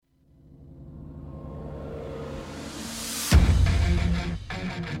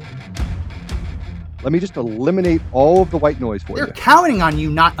Let me just eliminate all of the white noise for They're you. counting on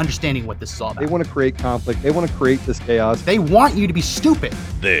you not understanding what this is all about. They want to create conflict. They want to create this chaos. They want you to be stupid.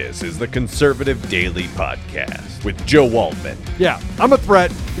 This is the Conservative Daily Podcast with Joe Waldman. Yeah, I'm a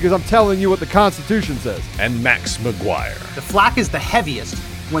threat because I'm telling you what the Constitution says. And Max McGuire. The flak is the heaviest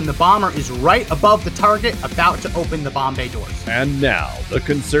when the bomber is right above the target, about to open the bomb bay doors. And now, the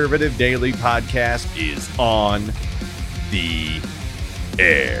Conservative Daily Podcast is on the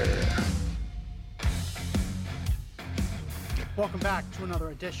air. Welcome back to another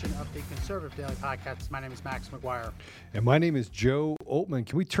edition of the Conservative Daily Podcast. My name is Max McGuire. And my name is Joe Oltman.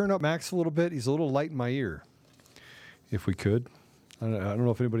 Can we turn up Max a little bit? He's a little light in my ear, if we could. I don't know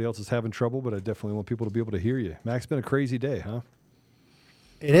if anybody else is having trouble, but I definitely want people to be able to hear you. Max, been a crazy day, huh?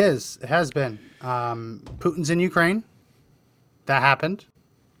 It is. It has been. Putin's in Ukraine. That happened.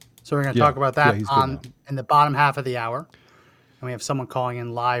 So we're going to talk about that in the bottom half of the hour. And we have someone calling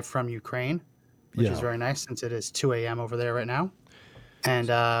in live from Ukraine, which is very nice since it is 2 a.m. over there right now. And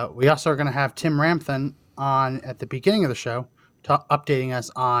we also are going to have Tim Ramthun on at the beginning of the show, updating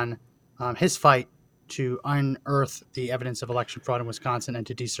us on his fight to unearth the evidence of election fraud in Wisconsin and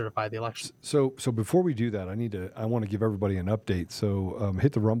to decertify the election. So before we do that, I want to give everybody an update. So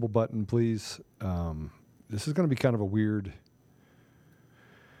hit the Rumble button, please. This is going to be kind of a weird.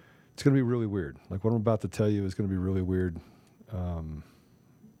 It's going to be really weird. Like what I'm about to tell you is going to be really weird.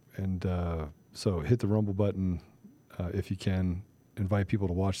 So hit the Rumble button if you can. Invite people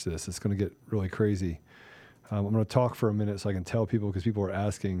to watch this. It's going to get really crazy. I'm going to talk for a minute so I can tell people because people are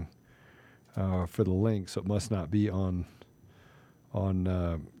asking for the link, so it must not be on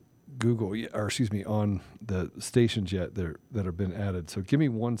Google, or excuse me, on the stations yet that have been added. So give me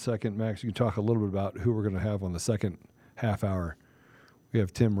 1 second, Max. You can talk a little bit about who we're going to have on the second half hour. We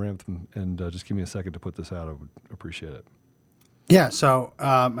have Tim Ramthun, and just give me a second to put this out. I would appreciate it. Yeah, so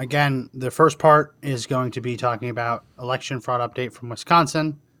again, the first part is going to be talking about election fraud update from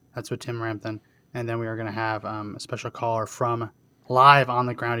Wisconsin. That's with Tim Ramthun. And then we are going to have a special caller from live on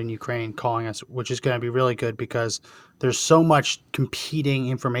the ground in Ukraine calling us, which is going to be really good because there's so much competing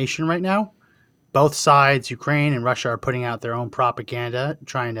information right now. Both sides, Ukraine and Russia, are putting out their own propaganda,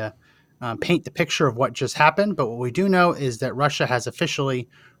 trying to paint the picture of what just happened. But what we do know is that Russia has officially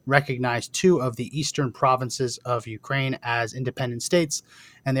recognized 2 of the eastern provinces of Ukraine as independent states,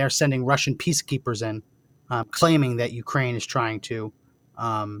 and they're sending Russian peacekeepers in, claiming that Ukraine is trying to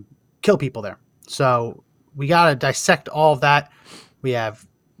kill people there. So we got to dissect all of that. We have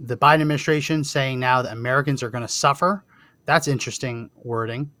the Biden administration saying now that Americans are going to suffer. That's interesting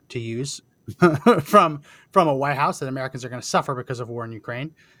wording to use from a White House, that Americans are going to suffer because of war in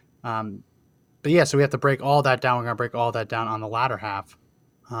Ukraine. But yeah, so we have to break all that down. We're going to break all that down on the latter half.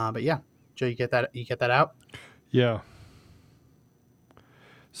 But yeah, Joe, you get that out? Yeah.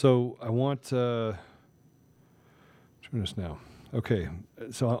 So I want join us now. Okay.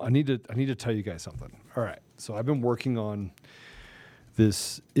 So I need to tell you guys something. All right. So I've been working on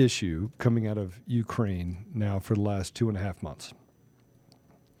this issue coming out of Ukraine now for the last 2.5 months.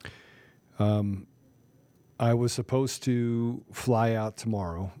 I was supposed to fly out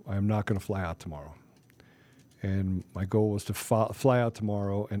tomorrow. I am not going to fly out tomorrow. And my goal was to fly out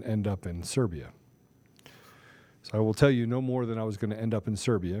tomorrow and end up in Serbia. So I will tell you no more than I was going to end up in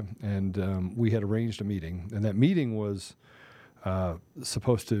Serbia. And we had arranged a meeting. And that meeting was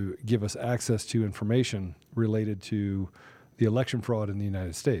supposed to give us access to information related to the election fraud in the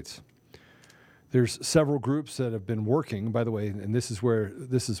United States. There's several groups that have been working, by the way, and this is where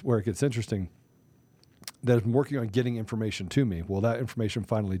it gets interesting, that have been working on getting information to me. Well, that information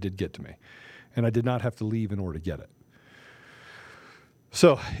finally did get to me. And I did not have to leave in order to get it.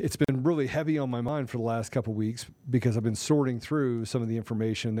 So it's been really heavy on my mind for the last couple of weeks because I've been sorting through some of the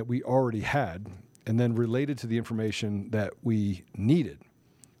information that we already had and then related to the information that we needed.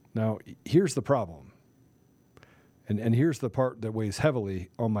 Now, here's the problem. And here's the part that weighs heavily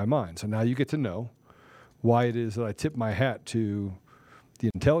on my mind. So now you get to know why it is that I tip my hat to the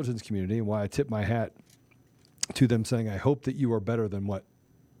intelligence community and why I tip my hat to them saying, I hope that you are better than what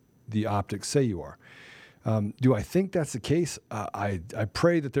the optics say you are. Do I think that's the case? I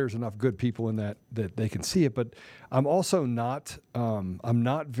pray that there's enough good people in that they can see it, but I'm also not, I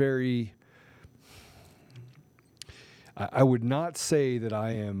would not say that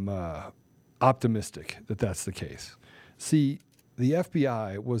I am optimistic that that's the case. See, the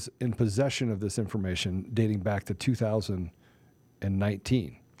FBI was in possession of this information dating back to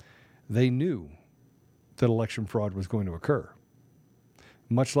 2019. They knew that election fraud was going to occur.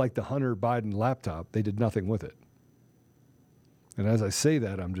 Much like the Hunter Biden laptop, they did nothing with it. And as I say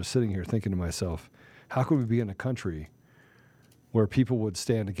that, I'm just sitting here thinking to myself, how could we be in a country where people would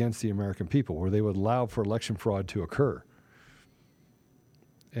stand against the American people, where they would allow for election fraud to occur.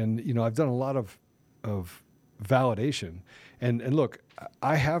 And, I've done a lot of validation. And look,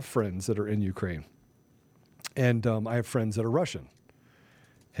 I have friends that are in Ukraine, and I have friends that are Russian.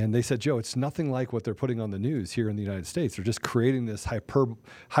 And they said, Joe, it's nothing like what they're putting on the news here in the United States. They're just creating this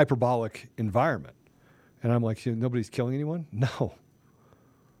hyperbolic environment. And I'm like, nobody's killing anyone? No.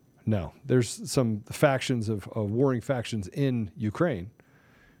 There's some factions of warring factions in Ukraine,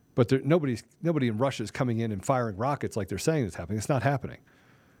 but nobody in Russia is coming in and firing rockets like they're saying it's happening. It's not happening.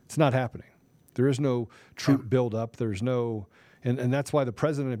 It's not happening. There is no troop buildup. There's no, and that's why the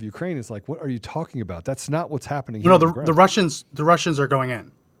president of Ukraine is like, what are you talking about? That's not what's happening. The Russians are going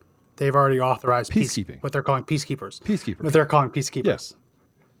in. They've already authorized peacekeeping. What they're calling peacekeepers. What they're calling peacekeepers. Yes.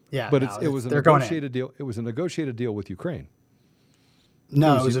 Yeah. But it was a negotiated deal. It was a negotiated deal with Ukraine.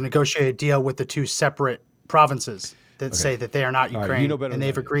 No, it was a negotiated deal with the two separate provinces that say that they are not Ukraine, right, and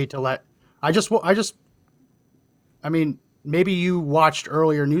they've agreed to let. I mean, maybe you watched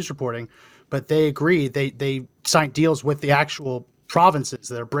earlier news reporting, but they agreed. They signed deals with the actual provinces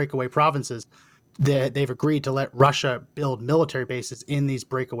that are breakaway provinces. They've agreed to let Russia build military bases in these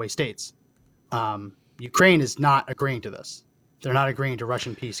breakaway states. Ukraine is not agreeing to this. They're not agreeing to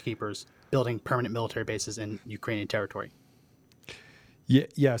Russian peacekeepers building permanent military bases in Ukrainian territory.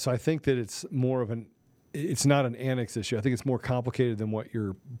 Yeah. So I think that it's more of it's not an annex issue. I think it's more complicated than what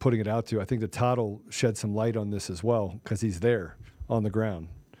you're putting it out to. I think that Todd will shed some light on this as well because he's there on the ground.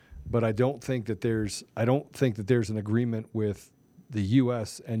 But I don't think that there's an agreement with the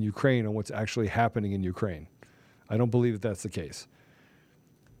U.S. and Ukraine on what's actually happening in Ukraine. I don't believe that that's the case.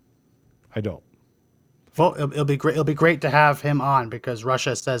 I don't. Well, it'll be great. It'll be great to have him on because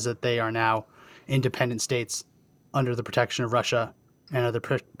Russia says that they are now independent states under the protection of Russia and under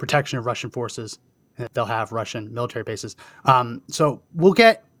the protection of Russian forces, and that they'll have Russian military bases. So we'll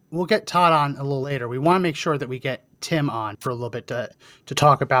get Todd on a little later. We want to make sure that we get Tim on for a little bit to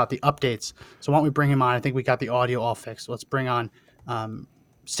talk about the updates. So why don't we bring him on? I think we got the audio all fixed. Let's bring on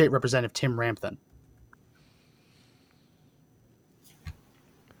State Representative Tim Ramthun.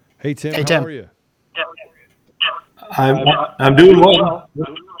 Hey Tim, Hey, how Tim. are you? I'm doing well.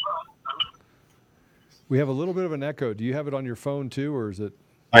 We have a little bit of an echo. Do you have it on your phone too, or is it?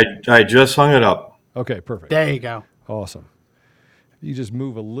 I just hung it up. Okay, perfect. There you go. Awesome. You just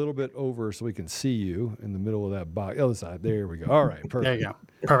move a little bit over so we can see you in the middle of that box. Other side. There we go. All right, perfect. There you go.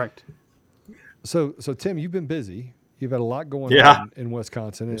 Perfect. So Tim, you've been busy. You've had a lot going on in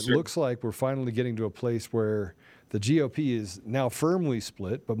Wisconsin. And Yes, it sir. looks like we're finally getting to a place where the GOP is now firmly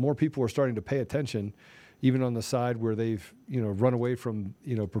split, but more people are starting to pay attention, even on the side where they've run away from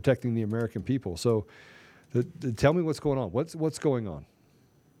protecting the American people. So, tell me what's going on. What's going on?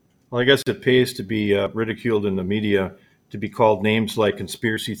 Well, I guess it pays to be ridiculed in the media, to be called names like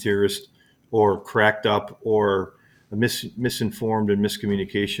conspiracy theorist or cracked up or misinformed and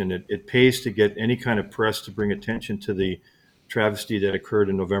miscommunication. It pays to get any kind of press to bring attention to the travesty that occurred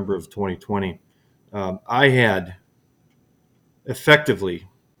in November of 2020. I had effectively,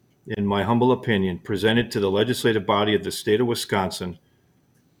 in my humble opinion, presented to the legislative body of the state of Wisconsin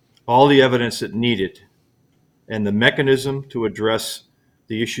all the evidence it needed and the mechanism to address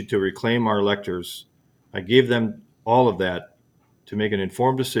the issue to reclaim our electors. I gave them all of that to make an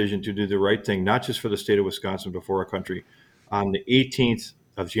informed decision to do the right thing, not just for the state of Wisconsin, but for our country, on the 18th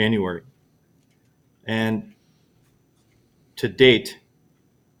of January. And to date,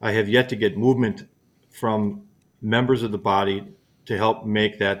 I have yet to get movement from members of the body to help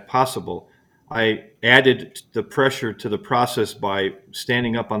make that possible. I added the pressure to the process by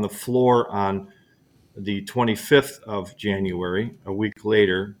standing up on the floor on the 25th of January, a week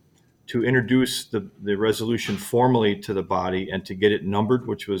later, to introduce the resolution formally to the body and to get it numbered,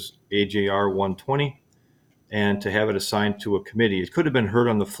 which was AJR 120, and to have it assigned to a committee. It could have been heard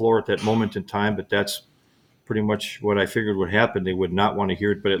on the floor at that moment in time, but that's pretty much what I figured would happen. They would not want to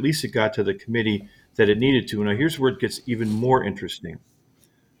hear it, but at least it got to the committee that it needed to. Now, here's where it gets even more interesting.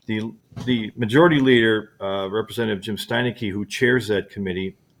 The majority leader, Representative Jim Steineke, who chairs that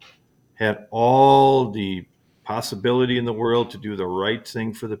committee, had all the possibility in the world to do the right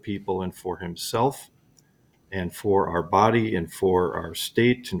thing for the people and for himself and for our body and for our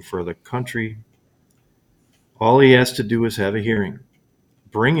state and for the country. All he has to do is have a hearing,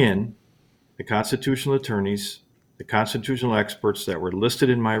 bring in the constitutional attorneys, the constitutional experts that were listed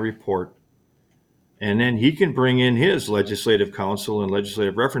in my report, and then he can bring in his legislative counsel and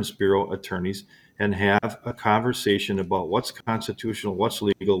legislative reference bureau attorneys and have a conversation about what's constitutional, what's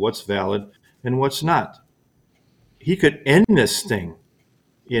legal, what's valid, and what's not. He could end this thing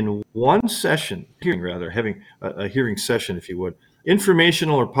in one session, having a hearing session, if you would,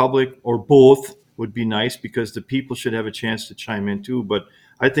 informational or public or both would be nice, because the people should have a chance to chime in too. But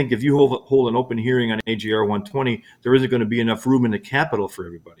I think if you hold an open hearing on AGR 120, there isn't going to be enough room in the Capitol for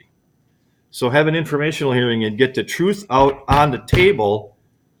everybody. So have an informational hearing and get the truth out on the table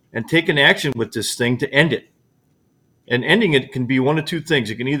and take an action with this thing to end it. And ending it can be one of two things.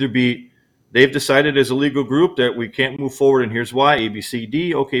 It can either be they've decided as a legal group that we can't move forward and here's why, A, B, C,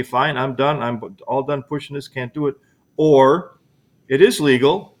 D. Okay, fine, I'm done. I'm all done pushing this, can't do it. Or it is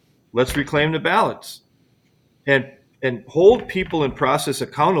legal. Let's reclaim the ballots and hold people in process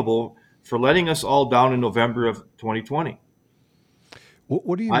accountable for letting us all down in November of 2020.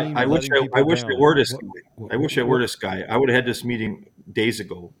 What do you mean? I wish I were this guy. I would have had this meeting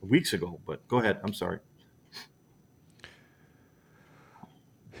weeks ago. But go ahead. I'm sorry.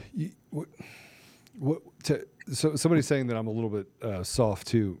 So somebody's saying that I'm a little bit soft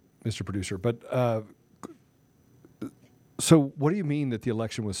too, Mr. Producer. But so what do you mean that the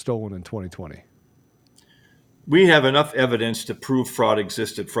election was stolen in 2020? We have enough evidence to prove fraud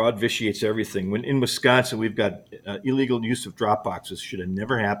existed. Fraud vitiates everything. When in Wisconsin, we've got illegal use of drop boxes. Should have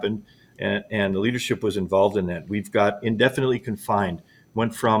never happened, and the leadership was involved in that. We've got indefinitely confined.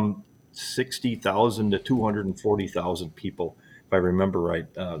 Went from 60,000 to 240,000 people, if I remember right.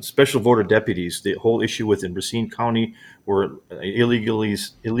 Special voter deputies. The whole issue within Racine County where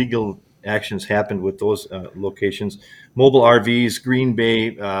illegal actions happened with those locations. Mobile RVs, Green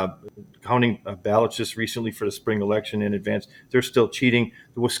Bay, counting ballots just recently for the spring election in advance. They're still cheating.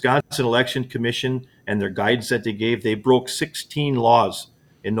 The Wisconsin Election Commission and their guidance that they gave, they broke 16 laws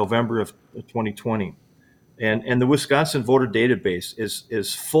in November of 2020. And the Wisconsin voter database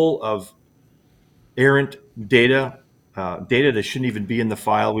is full of errant data, data that shouldn't even be in the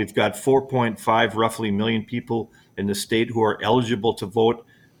file. We've got 4.5 roughly million people in the state who are eligible to vote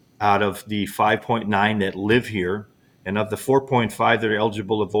out of the 5.9 that live here. And of the 4.5 that are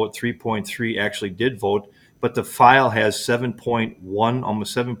eligible to vote, 3.3 actually did vote. But the file has 7.1,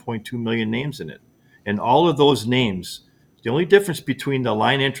 almost 7.2 million names in it. And all of those names, the only difference between the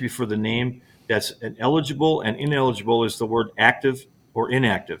line entry for the name that's eligible and ineligible is the word active or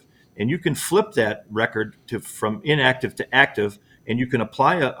inactive. And you can flip that record from inactive to active, and you can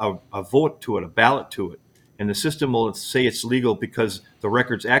apply a vote to it, a ballot to it. And the system will say it's legal because the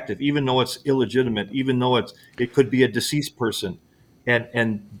record's active, even though it's illegitimate, even though it could be a deceased person.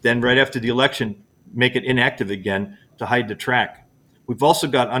 And then right after the election, make it inactive again to hide the track. We've also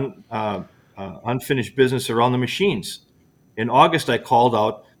got unfinished business around the machines. In August, I called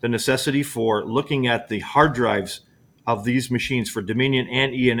out the necessity for looking at the hard drives of these machines for Dominion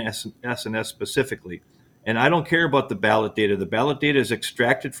and ENS specifically. And I don't care about the ballot data. The ballot data is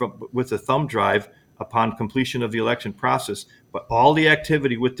extracted with a thumb drive upon completion of the election process, but all the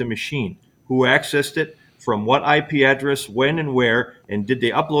activity with the machine, who accessed it, from what IP address, when and where, and did they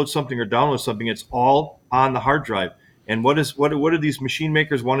upload something or download something, it's all on the hard drive. And what do these machine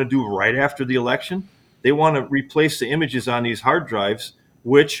makers want to do right after the election? They want to replace the images on these hard drives,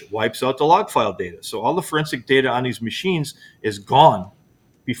 which wipes out the log file data. So all the forensic data on these machines is gone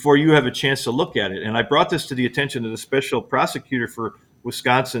before you have a chance to look at it. And I brought this to the attention of the special prosecutor for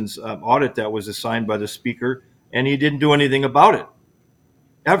Wisconsin's audit that was assigned by the speaker, and he didn't do anything about it,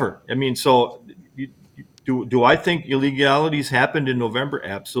 ever. I mean, so do I think illegalities happened in November?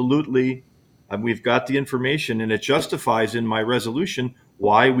 Absolutely. We've got the information, and it justifies in my resolution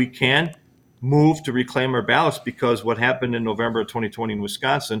why we can move to reclaim our ballots, because what happened in November of 2020 in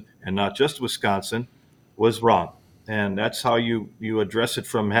Wisconsin, and not just Wisconsin, was wrong. And that's how you address it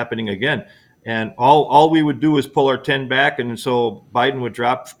from happening again. And all we would do is pull our 10 back, and so Biden would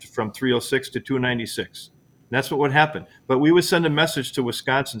drop from 306 to 296. And that's what would happen. But we would send a message to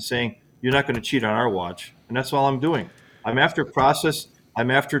Wisconsin saying, you're not going to cheat on our watch. And that's all I'm doing. I'm after process. I'm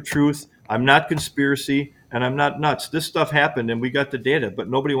after truth. I'm not conspiracy, and I'm not nuts. This stuff happened, and we got the data, but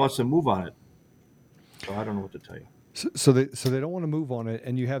nobody wants to move on it. So I don't know what to tell you. So they don't want to move on it,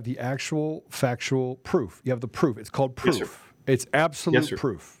 and you have the actual factual proof. You have the proof. It's called proof. Yes, sir. It's absolute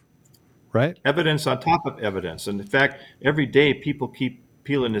proof. Right? Evidence on top of evidence. And in fact, every day people keep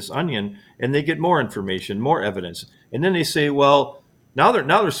peeling this onion and they get more information, more evidence. And then they say, well, now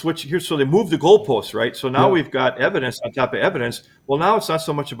they're switching here. So they move the goalposts, right? So now we've got evidence on top of evidence. Well, now it's not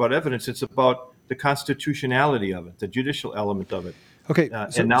so much about evidence. It's about the constitutionality of it, the judicial element of it. Okay.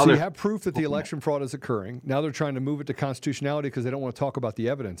 And now you have proof that the election fraud is occurring. Now they're trying to move it to constitutionality because they don't want to talk about the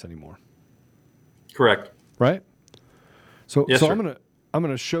evidence anymore. Correct. Right? So, yes, so sir. I'm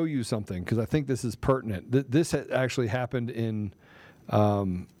going to show you something because I think this is pertinent. This actually happened in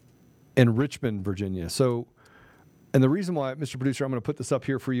Richmond, Virginia. So And the reason why, Mr. Producer, I'm going to put this up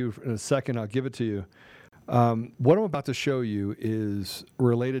here for you in a second. I'll give it to you. What I'm about to show you is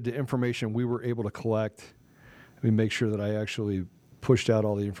related to information we were able to collect. Let me make sure that I actually pushed out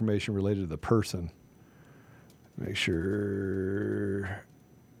all the information related to the person. Make sure.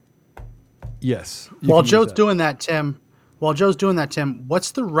 Yes. While Joe's doing that, Tim,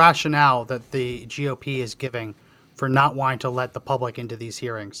 what's the rationale that the GOP is giving for not wanting to let the public into these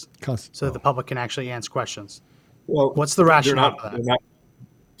hearings so that the public can actually answer questions? Well, what's the rationale for that?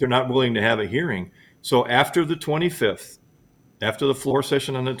 They're not willing to have a hearing. So after the 25th, after the floor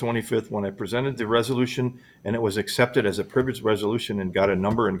session on the 25th, when I presented the resolution and it was accepted as a privileged resolution and got a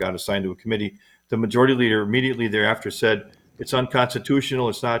number and got assigned to a committee, the majority leader immediately thereafter said, it's unconstitutional,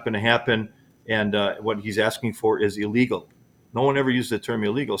 it's not going to happen, and what he's asking for is illegal. No one ever used the term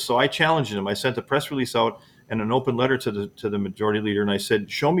illegal. So I challenged him. I sent a press release out and an open letter to the majority leader, and I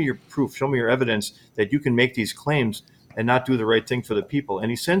said, show me your proof, show me your evidence that you can make these claims and not do the right thing for the people. And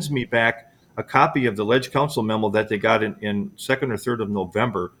he sends me back a copy of the Ledge Council memo that they got in 2nd or 3rd of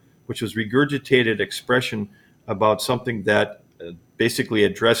November, which was regurgitated expression about something that basically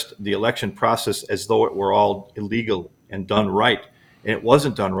addressed the election process as though it were all illegal and done right. And it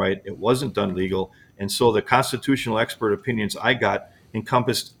wasn't done right. It wasn't done legal. And so the constitutional expert opinions I got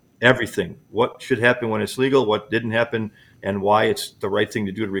encompassed everything. What should happen when it's legal, what didn't happen, and why it's the right thing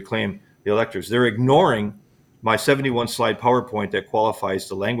to do to reclaim the electors. They're ignoring my 71-slide PowerPoint that qualifies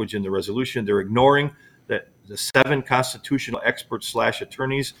the language in the resolution. They're ignoring that the 7 constitutional experts /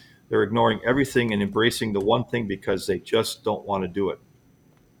 attorneys. They're ignoring everything and embracing the one thing because they just don't want to do it.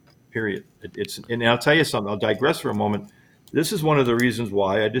 Period. And I'll tell you something. I'll digress for a moment. This is one of the reasons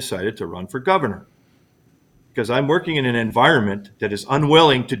why I decided to run for governor. Because I'm working in an environment that is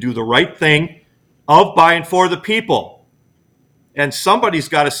unwilling to do the right thing of, by, and for the people. And somebody's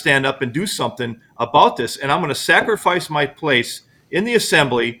got to stand up and do something about this. And I'm going to sacrifice my place in the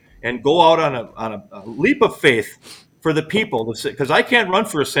assembly and go out on a leap of faith for the people. Because I can't run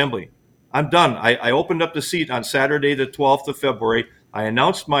for assembly. I'm done. I opened up the seat on Saturday, the 12th of February. I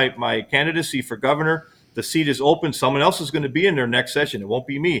announced my candidacy for governor. The seat is open. Someone else is going to be in there next session. It won't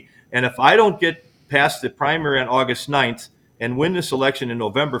be me. And if I don't get past the primary on August 9th and win this election in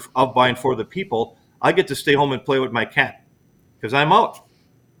November of, by, and for the people, I get to stay home and play with my cat. Because I'm out.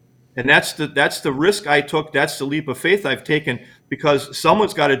 And that's the risk I took. That's the leap of faith I've taken because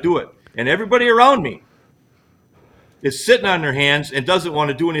someone's got to do it. And everybody around me is sitting on their hands and doesn't want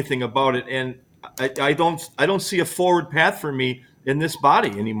to do anything about it. And I don't see a forward path for me in this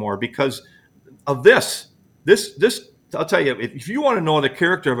body anymore because of this. This I'll tell you, if you want to know the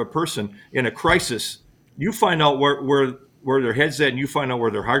character of a person in a crisis, you find out where their head's at and you find out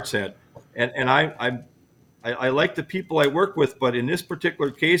where their heart's at. And I like the people I work with, but in this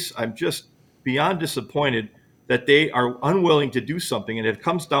particular case, I'm just beyond disappointed that they are unwilling to do something. And it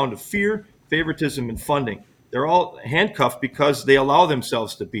comes down to fear, favoritism, and funding. They're all handcuffed because they allow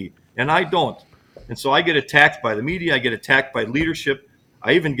themselves to be, and I don't. And so I get attacked by the media. I get attacked by leadership.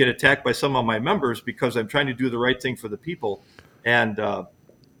 I even get attacked by some of my members because I'm trying to do the right thing for the people, and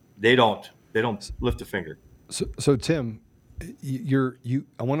they don't lift a finger. So Tim,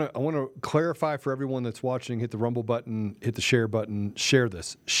 I want to clarify for everyone that's watching. Hit the Rumble button, hit the share button, share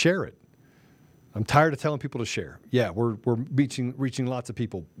this, share it. I'm tired of telling people to share. Yeah, we're reaching lots of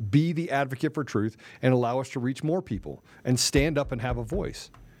people. Be the advocate for truth and allow us to reach more people and stand up and have a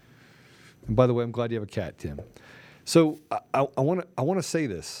voice. And by the way, I'm glad you have a cat, Tim. So I want to say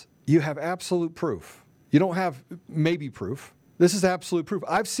this. You have absolute proof. You don't have maybe proof. This is absolute proof.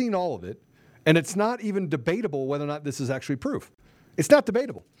 I've seen all of it, and it's not even debatable whether or not this is actually proof. It's not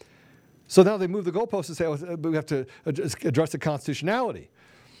debatable. So now they move the goalposts and say, oh, we have to address the constitutionality.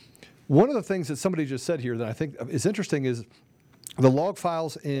 One of the things that somebody just said here that I think is interesting is the log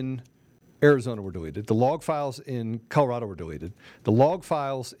files in Arizona were deleted. The log files in Colorado were deleted. The log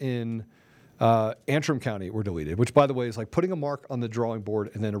files in Antrim County were deleted, which, by the way, is like putting a mark on the drawing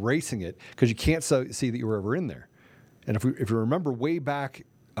board and then erasing it because you can't see that you were ever in there. And if you remember way back,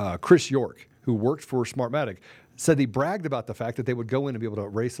 Chris York, who worked for Smartmatic, said he bragged about the fact that they would go in and be able to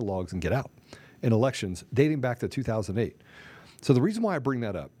erase the logs and get out in elections dating back to 2008. So the reason why I bring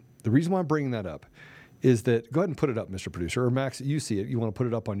that up, is that, go ahead and put it up, Mr. Producer, or Max, you see it. You want to put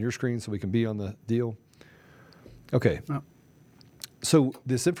it up on your screen so we can be on the deal? Okay. No. So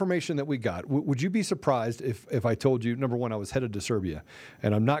this information that we got, would you be surprised if I told you, number one, I was headed to Serbia,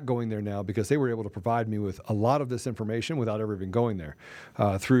 and I'm not going there now because they were able to provide me with a lot of this information without ever even going there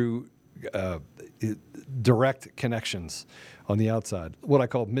through direct connections on the outside, what I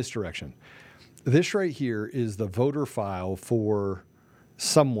call misdirection. This right here is the voter file for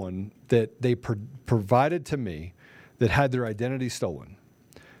someone that they provided to me that had their identity stolen.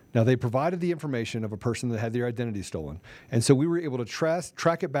 Now, they provided the information of a person that had their identity stolen. And so we were able to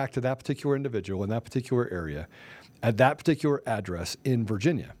track it back to that particular individual in that particular area at that particular address in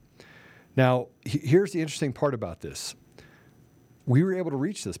Virginia. Now, here's the interesting part about this. We were able to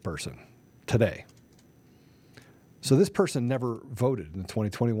reach this person today. So this person never voted in the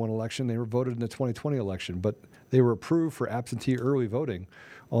 2021 election. They were voted in the 2020 election, but they were approved for absentee early voting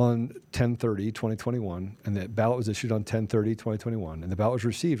on 10/30/2021, and the ballot was issued on 10/30/2021, and the ballot was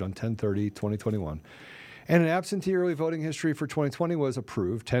received on 10/30/2021. And an absentee early voting history for 2020 was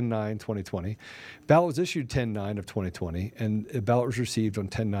approved 10/9/2020. Ballot was issued 10/9/2020, and the ballot was received on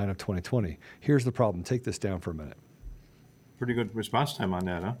 10/9/2020. Here's the problem. Take this down for a minute. Pretty good response time on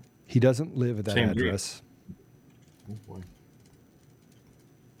that, huh? He doesn't live at that Same address. Oh, boy.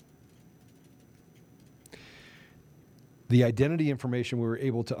 The identity information we were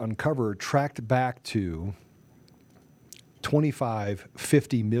able to uncover tracked back to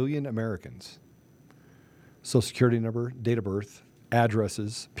 50 million Americans. Social security number, date of birth,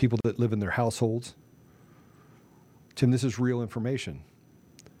 addresses, people that live in their households. Tim, this is real information.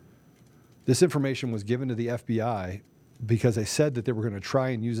 This information was given to the FBI because they said that they were going to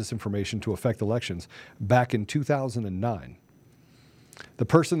try and use this information to affect elections back in 2009. The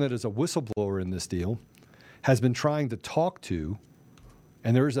person that is a whistleblower in this deal has been trying to talk to,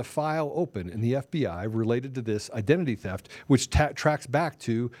 and there is a file open in the FBI related to this identity theft, which tracks back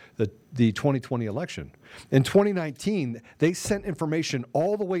to the 2020 election. In 2019, they sent information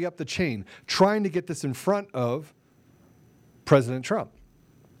all the way up the chain trying to get this in front of President Trump,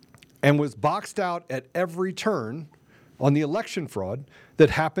 and was boxed out at every turn on the election fraud that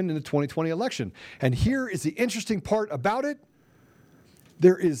happened in the 2020 election. And here is the interesting part about it.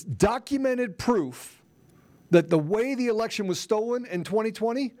 There is documented proof that the way the election was stolen in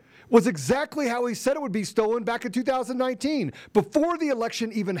 2020 was exactly how he said it would be stolen back in 2019, before the election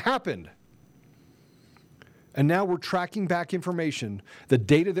even happened. And now we're tracking back information, the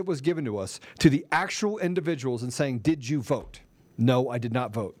data that was given to us, to the actual individuals and saying, did you vote? No, I did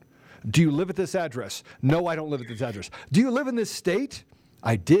not vote. Do you live at this address? No, I don't live at this address. Do you live in this state?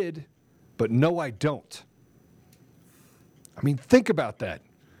 I did, but no, I don't. I mean, think about that.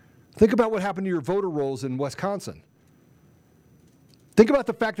 Think about what happened to your voter rolls in Wisconsin. Think about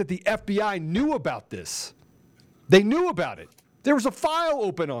the fact that the FBI knew about this. They knew about it. There was a file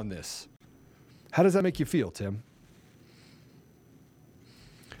open on this. How does that make you feel, Tim?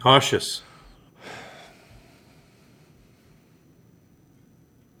 Cautious.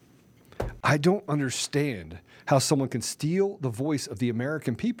 I don't understand how someone can steal the voice of the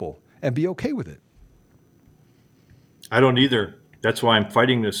American people and be okay with it. I don't either. That's why I'm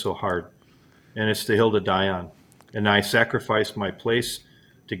fighting this so hard. And it's the hill to die on. And I sacrifice my place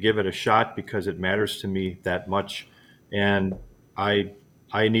to give it a shot because it matters to me that much. And I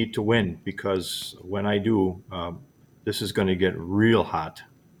need to win, because when I do, this is going to get real hot.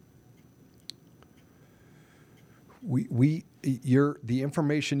 The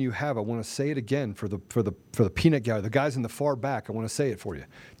information you have, I want to say it again for the peanut gallery, the guys in the far back. I want to say it for you.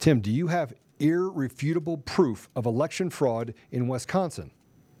 Tim, do you have irrefutable proof of election fraud in Wisconsin?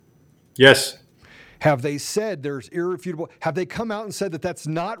 Yes. Have they said there's irrefutable? Have they come out and said that that's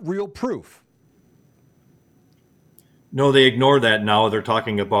not real proof? No, they ignore that now. They're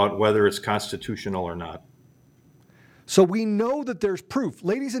talking about whether it's constitutional or not. So we know that there's proof.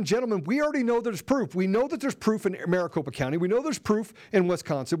 Ladies and gentlemen, we already know there's proof. We know that there's proof in Maricopa County. We know there's proof in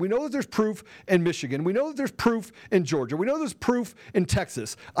Wisconsin. We know that there's proof in Michigan. We know that there's proof in Georgia. We know there's proof in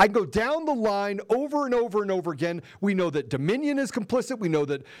Texas. I can go down the line over and over and over again. We know that Dominion is complicit. We know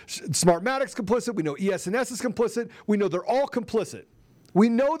that Smartmatic's complicit. We know ES&S is complicit. We know they're all complicit. We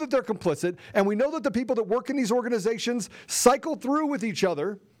know that they're complicit, and we know that the people that work in these organizations cycle through with each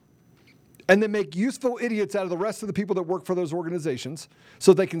other and then make useful idiots out of the rest of the people that work for those organizations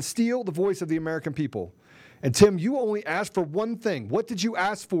so they can steal the voice of the American people. And Tim, you only asked for one thing. What did you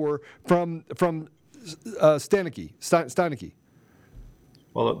ask for from Steineke?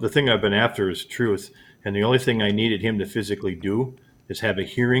 Well, the thing I've been after is truth. And the only thing I needed him to physically do is have a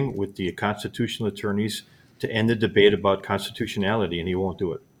hearing with the constitutional attorneys to end the debate about constitutionality, and he won't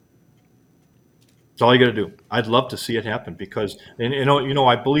do it. That's all you got to do. I'd love to see it happen because, and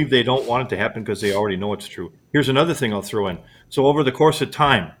I believe they don't want it to happen because they already know it's true. Here's another thing I'll throw in. So over the course of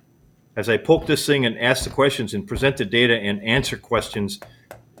time, as I poke this thing and ask the questions and present the data and answer questions,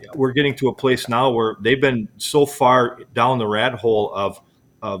 we're getting to a place now where they've been so far down the rat hole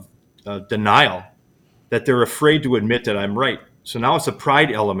of denial that they're afraid to admit that I'm right. So now it's a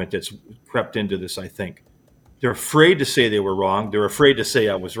pride element that's crept into this, I think. They're afraid to say they were wrong. They're afraid to say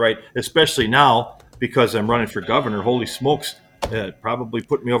I was right, especially now because I'm running for governor. Holy smokes, probably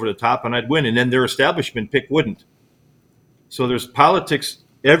put me over the top and I'd win. And then their establishment pick wouldn't. So there's politics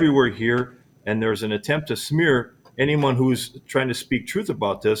everywhere here, and there's an attempt to smear anyone who's trying to speak truth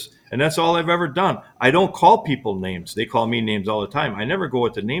about this. And that's all I've ever done. I don't call people names. They call me names all the time. I never go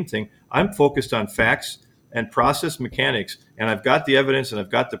with the name thing. I'm focused on facts and process mechanics, and I've got the evidence and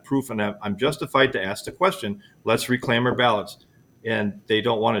I've got the proof, and I'm justified to ask the question, let's reclaim our ballots. And they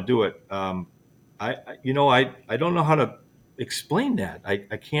don't want to do it. I don't know how to explain that.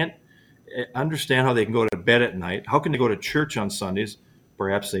 I can't understand how they can go to bed at night. How can they go to church on Sundays?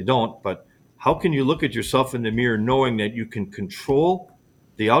 Perhaps they don't, but how can you look at yourself in the mirror knowing that you can control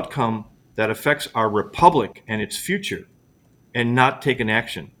the outcome that affects our republic and its future and not take an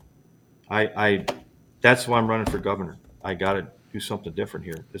action? That's why I'm running for governor. I got to do something different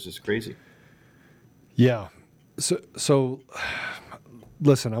here. This is crazy. Yeah. So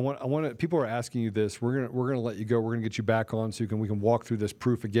listen, I want people are asking you this. We're going to let you go. We're going to get you back on so we can walk through this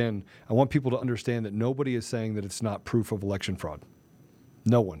proof again. I want people to understand that nobody is saying that it's not proof of election fraud.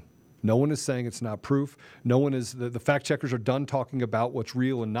 No one. No one is saying it's not proof. No one is. The fact checkers are done talking about what's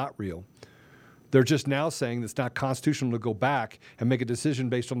real and not real. They're just now saying it's not constitutional to go back and make a decision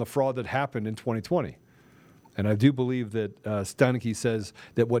based on the fraud that happened in 2020. And I do believe that Steineke says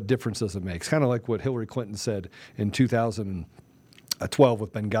that what difference does it make? It's kind of like what Hillary Clinton said in 2012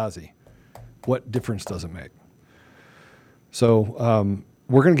 with Benghazi. What difference does it make? So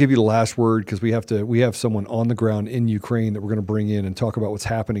we're going to give you the last word because we have someone on the ground in Ukraine that we're going to bring in and talk about what's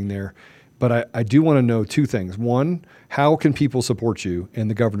happening there. But I do want to know two things. One, how can people support you in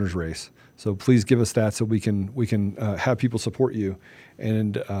the governor's race? So please give us that so we can have people support you.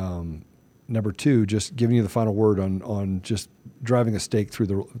 And number two, just giving you the final word on just driving a stake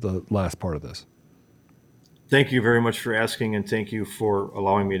through the last part of this. Thank you very much for asking, and thank you for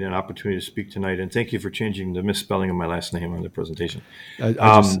allowing me an opportunity to speak tonight. And thank you for changing the misspelling of my last name on the presentation.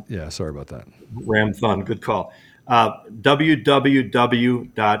 Sorry about that. Ramthun, good call.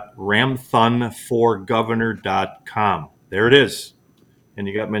 www.ramthunforgovernor.com. There it is. And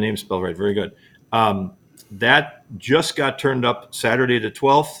you got my name spelled right. Very good. That just got turned up Saturday the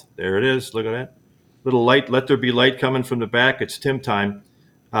 12th. There it is. Look at that. Little light. Let there be light coming from the back. It's Tim time.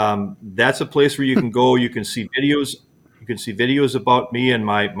 That's a place where you can go. You can see videos. You can see videos about me and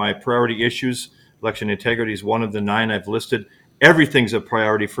my priority issues. Election integrity is one of the 9 I've listed. Everything's a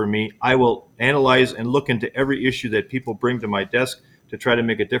priority for me. I will analyze and look into every issue that people bring to my desk to try to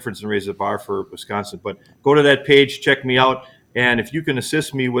make a difference and raise the bar for Wisconsin. But go to that page, check me out. And if you can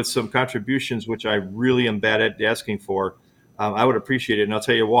assist me with some contributions, which I really am bad at asking for, I would appreciate it. And I'll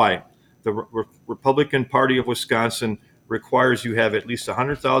tell you why. The Republican Party of Wisconsin requires you have at least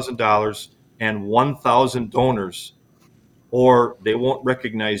 $100,000 and 1,000 donors, or they won't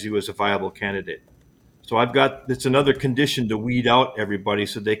recognize you as a viable candidate. So it's another condition to weed out everybody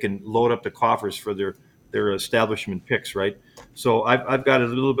so they can load up the coffers for their establishment picks, right? So I've got a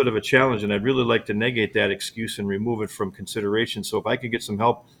little bit of a challenge, and I'd really like to negate that excuse and remove it from consideration. So if I could get some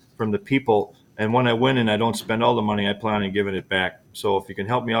help from the people, and when I win and I don't spend all the money, I plan on giving it back. So if you can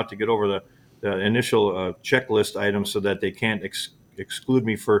help me out to get over the initial checklist items so that they can't exclude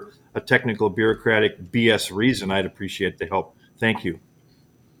me for a technical bureaucratic BS reason, I'd appreciate the help. Thank you.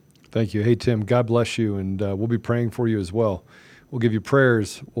 Thank you. Hey, Tim, God bless you, and we'll be praying for you as well. We'll give you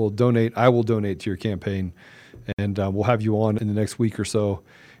prayers. We'll donate. I will donate to your campaign, and we'll have you on in the next week or so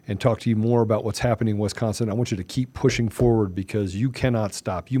and talk to you more about what's happening in Wisconsin. I want you to keep pushing forward because you cannot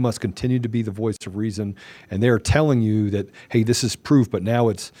stop. You must continue to be the voice of reason, and they're telling you that, hey, this is proof, but now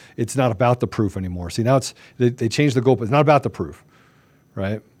it's not about the proof anymore. See, now they changed the goal, but it's not about the proof,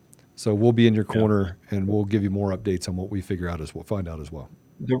 right? So we'll be in your corner, and we'll give you more updates on what we figure out we'll find out as well.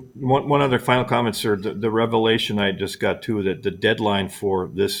 One other final comment, sir. The revelation I just got too, that the deadline for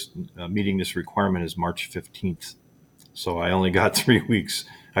this meeting this requirement is March 15th. So I only got 3 weeks.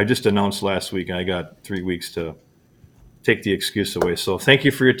 I just announced last week, and I got 3 weeks to take the excuse away. So thank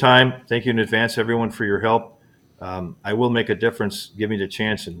you for your time. Thank you in advance, everyone, for your help. I will make a difference. Give me the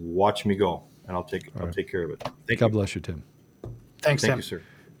chance and watch me go, and I'll take care of it. God bless you, Tim. Thanks, Tim. Thank you, sir.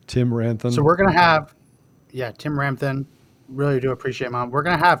 Tim Ramthun. So we're going to have, Tim Ramthun. Really do appreciate him. We're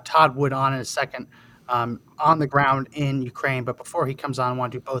going to have Todd Wood on in a second on the ground in Ukraine. But before he comes on, I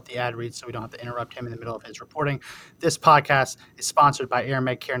want to do both the ad reads so we don't have to interrupt him in the middle of his reporting. This podcast is sponsored by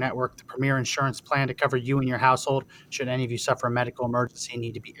AirMed Care Network, the premier insurance plan to cover you and your household. Should any of you suffer a medical emergency and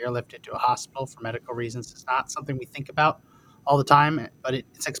need to be airlifted to a hospital for medical reasons, it's not something we think about all the time, but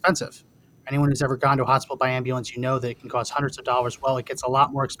it's expensive. Anyone who's ever gone to a hospital by ambulance, you know that it can cost hundreds of dollars. Well, it gets a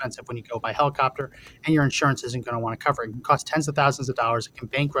lot more expensive when you go by helicopter, and your insurance isn't going to want to cover it. It can cost tens of thousands of dollars. It can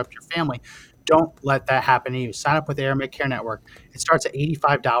bankrupt your family. Don't let that happen to you. Sign up with the Air Medcare Network. It starts at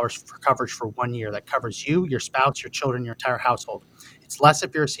 $85 for coverage for 1 year. That covers you, your spouse, your children, your entire household. It's less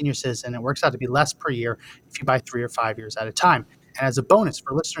if you're a senior citizen. It works out to be less per year if you buy 3 or 5 years at a time. And as a bonus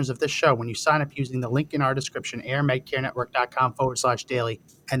for listeners of this show, when you sign up using the link in our description, airmedcarenetwork.com/daily,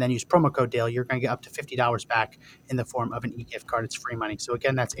 and then use promo code daily, you're going to get up to $50 back in the form of an e-gift card. It's free money. So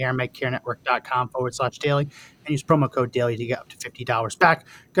again, that's airmedcarenetwork.com/daily, and use promo code daily to get up to $50 back.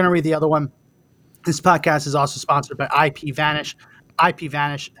 Going to read the other one. This podcast is also sponsored by IPVanish.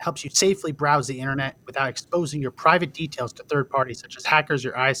 IPVanish helps you safely browse the internet without exposing your private details to third parties such as hackers,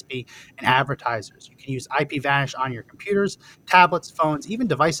 your ISP, and advertisers. You can use IPVanish on your computers, tablets, phones, even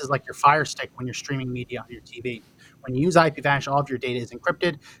devices like your Fire Stick when you're streaming media on your TV. When you use IPVanish, all of your data is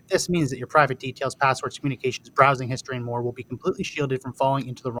encrypted. This means that your private details, passwords, communications, browsing history, and more will be completely shielded from falling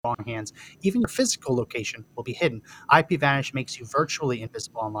into the wrong hands. Even your physical location will be hidden. IPVanish makes you virtually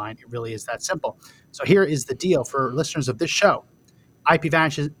invisible online. It really is that simple. So here is the deal for listeners of this show.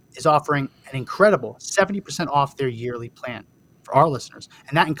 IPVanish is offering an incredible 70% off their yearly plan for our listeners,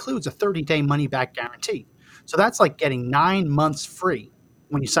 and that includes a 30-day money-back guarantee. So that's like getting 9 months free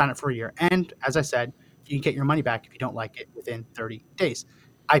when you sign up for a year. And as I said, you can get your money back if you don't like it within 30 days.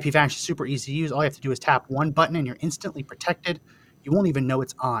 IPVanish is super easy to use. All you have to do is tap one button and you're instantly protected. You won't even know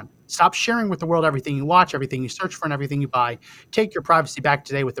it's on. Stop sharing with the world everything you watch, everything you search for, and everything you buy. Take your privacy back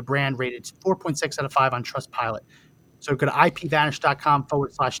today with the brand rated 4.6 out of 5 on Trustpilot. So go to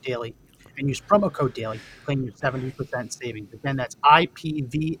IPVanish.com/daily and use promo code daily to claim your 70% savings. Again, that's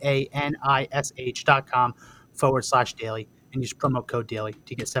IPVanish.com/daily and use promo code daily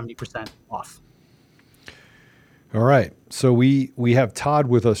to get 70% off. All right. So we have Todd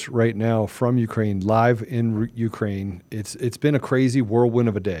with us right now from Ukraine, live in Ukraine. It's been a crazy whirlwind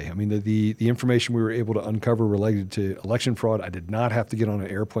of a day. I mean, the information we were able to uncover related to election fraud, I did not have to get on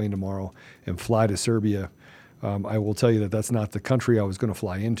an airplane tomorrow and fly to Serbia. I will tell you that that's not the country I was going to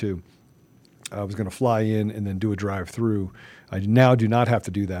fly into. I was going to fly in and then do a drive-through. I now do not have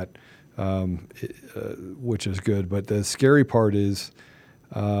to do that, which is good. But the scary part is,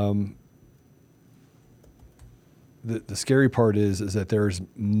 the scary part is that there's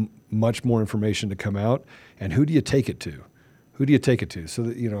much more information to come out. And who do you take it to? Who do you take it to? So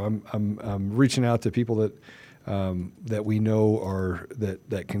that, I'm reaching out to people that that we know are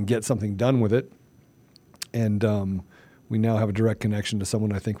that can get something done with it. And we now have a direct connection to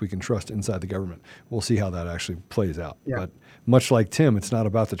someone I think we can trust inside the government. We'll see how that actually plays out. Yeah. But much like Tim, it's not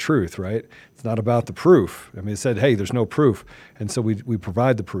about the truth, right? It's not about the proof. I mean, it said, hey, there's no proof. And so we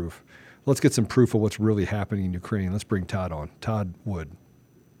provide the proof. Let's get some proof of what's really happening in Ukraine. Let's bring Todd on. Todd Wood.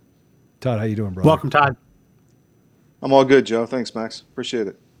 Todd, how you doing, brother? Welcome, Todd. I'm all good, Joe. Thanks, Max. Appreciate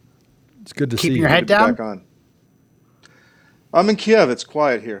it. It's good to see you. Keeping your head down? Back on. I'm in Kiev. It's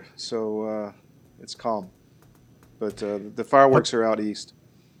quiet here, so it's calm. But the fireworks are out east.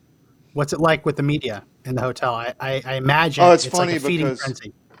 What's it like with the media in the hotel? I imagine it's funny like a feeding because,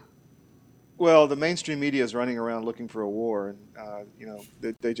 frenzy. Well, the mainstream media is running around looking for a war, and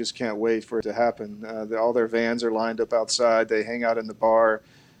they just can't wait for it to happen. All their vans are lined up outside. They hang out in the bar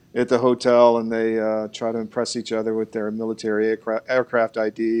at the hotel, and they try to impress each other with their military aircraft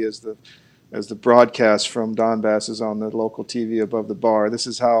ID as the broadcast from Donbass is on the local TV above the bar. This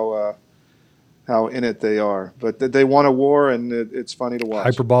is how in it they are. But they want a war, and it's funny to watch.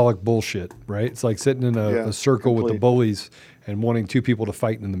 Hyperbolic bullshit, right? It's like sitting in a circle with the bullies and wanting two people to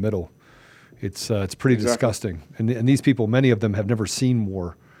fight in the middle. It's pretty disgusting. And these people, many of them have never seen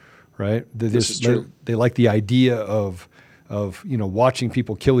war, right? They like the idea of watching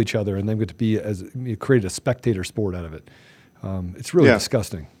people kill each other, and then get to be create a spectator sport out of it. It's really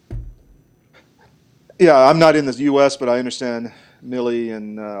disgusting. Yeah, I'm not in the U.S., but I understand Millie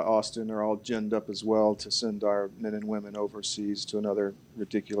and Austin are all ginned up as well to send our men and women overseas to another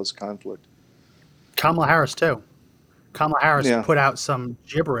ridiculous conflict. Kamala Harris, too. Kamala Harris put out some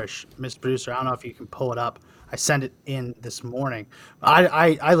gibberish, Mr. Producer. I don't know if you can pull it up. I sent it in this morning.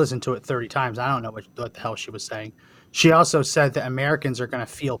 I listened to it 30 times. I don't know what the hell she was saying. She also said that Americans are going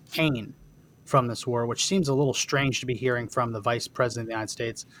to feel pain from this war, which seems a little strange to be hearing from the Vice President of the United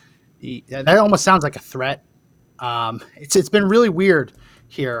States. That almost sounds like a threat. It's been really weird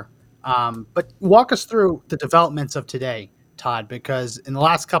here. But walk us through the developments of today, Todd, because in the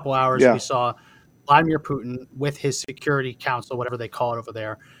last couple hours we saw Vladimir Putin with his Security Council, whatever they call it over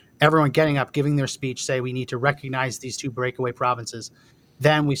there, everyone getting up, giving their speech, say we need to recognize these two breakaway provinces.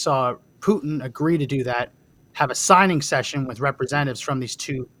 Then we saw Putin agree to do that, have a signing session with representatives from these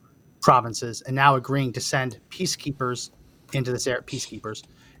two provinces, and now agreeing to send peacekeepers into this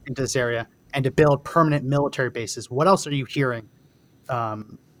area and to build permanent military bases. What else are you hearing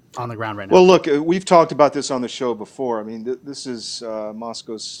on the ground right now? Well, look, we've talked about this on the show before. I mean, this is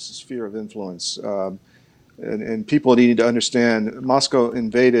Moscow's sphere of influence. And people need to understand, Moscow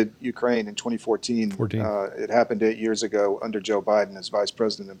invaded Ukraine in 2014. It happened 8 years ago under Joe Biden as vice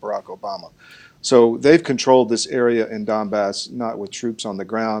president and Barack Obama. So they've controlled this area in Donbass, not with troops on the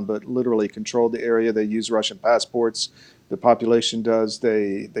ground, but literally controlled the area. They use Russian passports. The population does.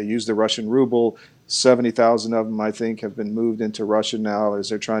 They use the Russian ruble. 70,000 of them, I think, have been moved into Russia now as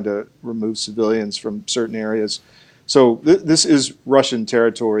they're trying to remove civilians from certain areas. So this is Russian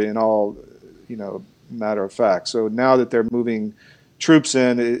territory in all, matter of fact. So now that they're moving troops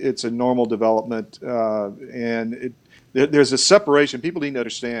in, it's a normal development, and there's a separation. People need to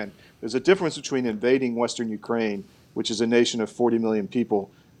understand there's a difference between invading Western Ukraine, which is a nation of 40 million people,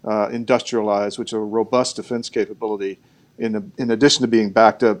 industrialized, which is a robust defense capability, in addition to being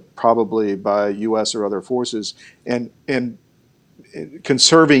backed up probably by U.S. or other forces, and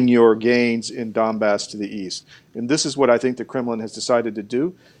conserving your gains in Donbass to the east. And this is what I think the Kremlin has decided to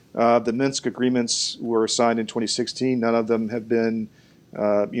do. The Minsk agreements were signed in 2016. None of them have been,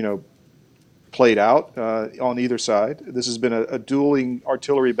 played out on either side. This has been a dueling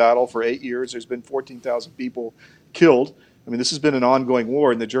artillery battle for 8 years. There's been 14,000 people killed. I mean, this has been an ongoing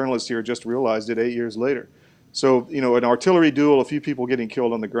war, and the journalists here just realized it 8 years later. So, an artillery duel, a few people getting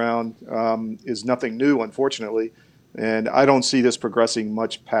killed on the ground is nothing new, unfortunately. And I don't see this progressing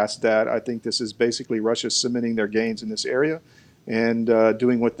much past that. I think this is basically Russia cementing their gains in this area and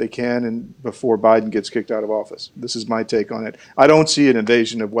doing what they can before Biden gets kicked out of office. This is my take on it. I don't see an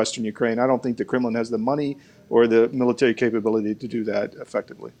invasion of Western Ukraine. I don't think the Kremlin has the money or the military capability to do that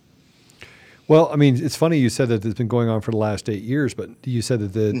effectively. Well, I mean, it's funny you said that it's been going on for the last 8 years, but you said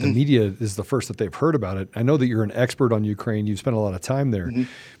that the media is the first that they've heard about it. I know that you're an expert on Ukraine. You've spent a lot of time there.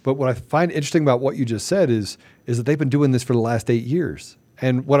 But what I find interesting about what you just said is that they've been doing this for the last 8 years.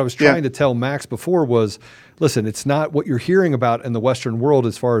 And what I was trying to tell Max before was, listen, it's not what you're hearing about in the Western world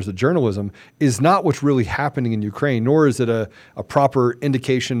as far as the journalism is not what's really happening in Ukraine, nor is it a proper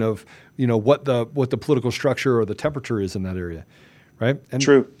indication of, what the political structure or the temperature is in that area, right? And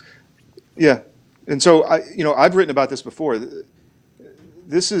True. Yeah. And so, I've written about this before.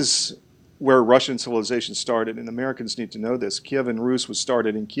 This is where Russian civilization started, and Americans need to know this. Kievan Rus was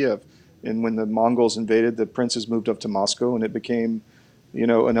started in Kiev. And when the Mongols invaded, the princes moved up to Moscow, and it became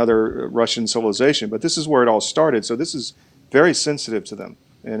another Russian civilization. But this is where it all started. So this is very sensitive to them.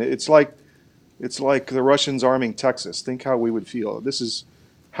 And it's like the Russians arming Texas. Think how we would feel. This is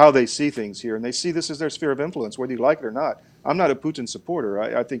how they see things here. And they see this as their sphere of influence, whether you like it or not. I'm not a Putin supporter.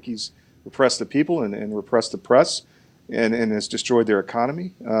 I think he's repressed the people and repressed the press and has destroyed their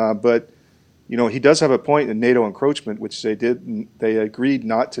economy. But, he does have a point in NATO encroachment, which they agreed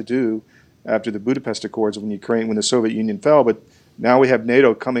not to do after the Budapest Accords when the Soviet Union fell. But now we have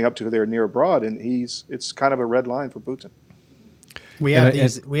NATO coming up to their near abroad, and it's kind of a red line for Putin. We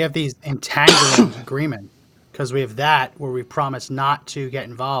have these entangling agreements because we have that where we promise not to get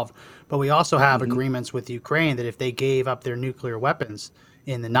involved, but we also have agreements with Ukraine that if they gave up their nuclear weapons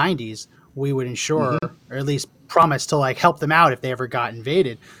in the 90s, we would ensure or at least promise to help them out if they ever got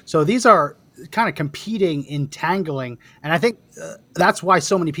invaded. So these are kind of competing, entangling, and I think that's why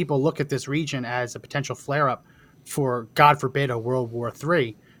so many people look at this region as a potential flare-up for, God forbid, a World War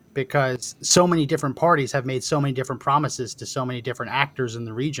III, because so many different parties have made so many different promises to so many different actors in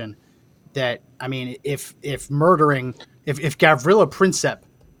the region that, I mean, if Gavrilo Princip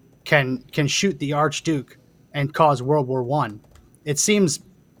can shoot the Archduke and cause World War I, it seems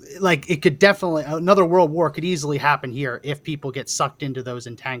like it could definitely, another world war could easily happen here if people get sucked into those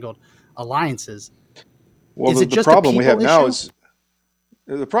entangled alliances. Well, the problem we have now is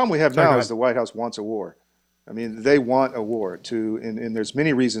the White House wants a war. I mean, they want a war and there's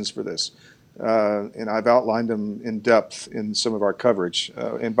many reasons for this. And I've outlined them in depth in some of our coverage.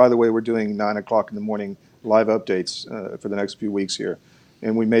 And by the way, we're doing 9 o'clock in the morning live updates for the next few weeks here.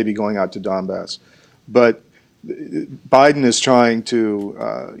 And we may be going out to Donbass. But Biden is trying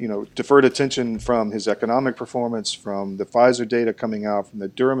to, divert attention from his economic performance, from the Pfizer data coming out, from the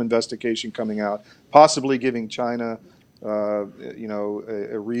Durham investigation coming out, possibly giving China,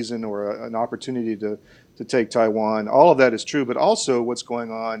 a reason or an opportunity to take Taiwan. All of that is true, but also what's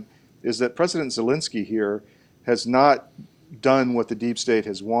going on is that President Zelensky here has not done what the deep state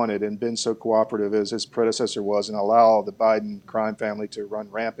has wanted and been so cooperative as his predecessor was and allow the Biden crime family to run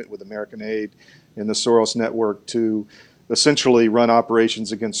rampant with American aid and the Soros network to essentially run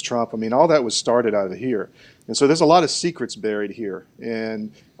operations against Trump. I mean, all that was started out of here. And so there's a lot of secrets buried here.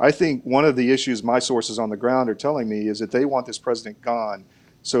 And I think one of the issues my sources on the ground are telling me is that they want this president gone.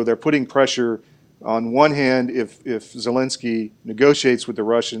 So they're putting pressure on one hand. If Zelensky negotiates with the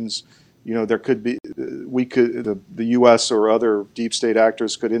Russians, there could be, the U.S. or other deep state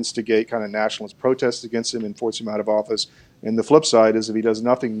actors could instigate kind of nationalist protests against him and force him out of office. And the flip side is if he does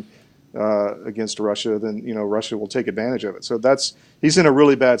nothing against Russia, then Russia will take advantage of it. So he's in a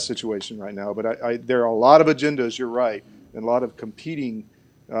really bad situation right now. But there are a lot of agendas. You're right, and a lot of competing,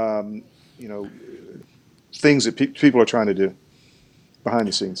 things that people are trying to do behind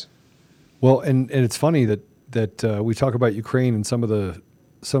the scenes. Well, and it's funny that we talk about Ukraine and some of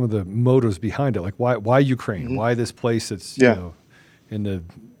the motives behind it, like why Ukraine, Mm-hmm. why this place that's in the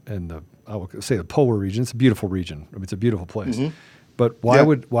I would say the polar region. It's a beautiful region. I mean, it's a beautiful place. Mm-hmm. But why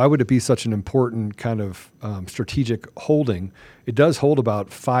would it be such an important kind of strategic holding? It does hold about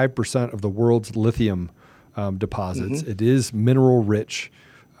 5% of the world's lithium deposits. Mm-hmm. It is mineral rich.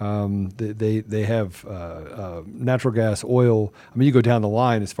 They have natural gas, oil. I mean, you go down the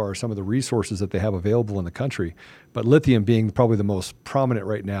line as far as some of the resources that they have available in the country. But lithium being probably the most prominent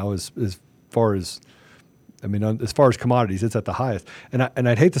right now as far as commodities, it's at the highest. And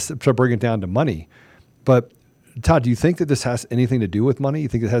I'd hate to bring it down to money, but Todd, do you think that this has anything to do with money? You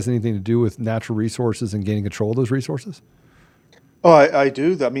think it has anything to do with natural resources and gaining control of those resources? Oh, I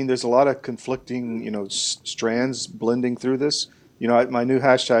do. I mean, there's a lot of conflicting, strands blending through this. My new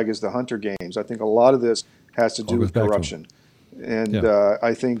hashtag is the Hunter Games. I think a lot of this has to do with corruption. And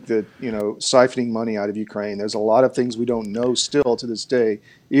I think that, siphoning money out of Ukraine, there's a lot of things we don't know still to this day,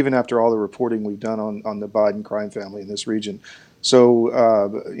 even after all the reporting we've done on the Biden crime family in this region.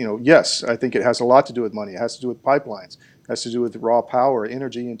 So, yes, I think it has a lot to do with money. It has to do with pipelines. It has to do with raw power,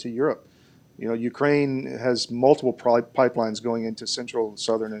 energy into Europe. Ukraine has multiple pipelines going into Central,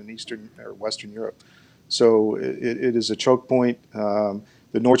 Southern, and Eastern or Western Europe. So it is a choke point. The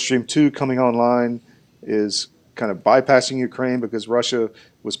Nord Stream 2 coming online is kind of bypassing Ukraine because Russia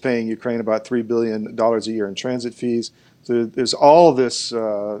was paying Ukraine about $3 billion a year in transit fees. So there's all this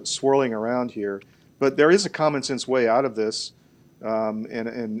swirling around here. But there is a common sense way out of this.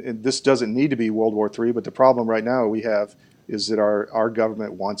 And this doesn't need to be World War III, but the problem right now we have is that our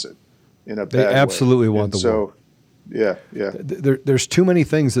government wants it in a bad way. They absolutely want the war. Yeah. There's too many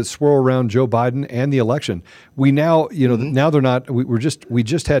things that swirl around Joe Biden and the election. We now, now they're not. We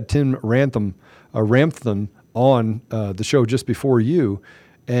just had Tim Ramthun on the show just before you,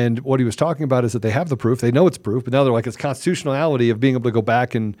 and what he was talking about is that they have the proof. They know it's proof, but now they're like it's constitutionality of being able to go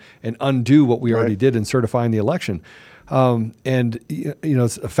back and undo what we already did in certifying the election. And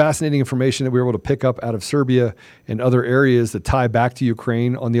it's a fascinating information that we were able to pick up out of Serbia and other areas that tie back to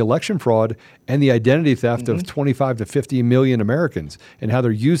Ukraine on the election fraud and the identity theft of 25 to 50 million Americans, and how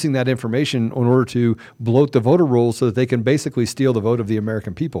they're using that information in order to bloat the voter rolls so that they can basically steal the vote of the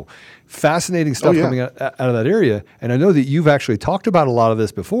American people. Fascinating stuff coming out of that area. And I know that you've actually talked about a lot of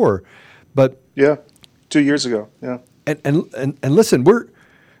this before, but 2 years ago. Yeah. And listen,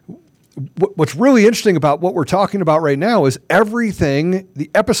 what's really interesting about what we're talking about right now is everything, the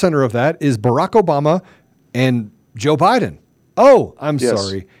epicenter of that is Barack Obama and Joe Biden. Oh, I'm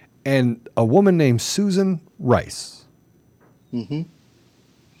sorry. And a woman named Susan Rice. Mm-hmm.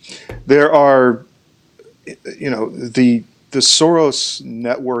 There are, the Soros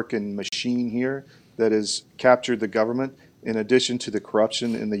network and machine here that has captured the government, in addition to the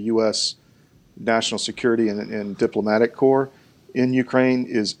corruption in the U.S. national security and diplomatic corps in Ukraine,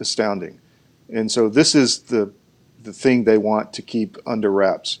 is astounding. And so this is the thing they want to keep under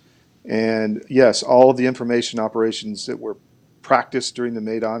wraps. And yes, all of the information operations that were practiced during the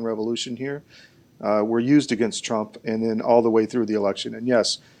Maidan Revolution here were used against Trump, and then all the way through the election. And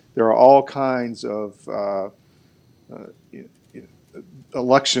yes, there are all kinds of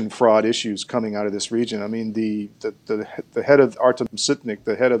election fraud issues coming out of this region. I mean, the head of Artem Sitnik,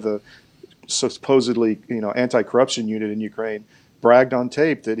 the head of the supposedly anti-corruption unit in Ukraine, bragged on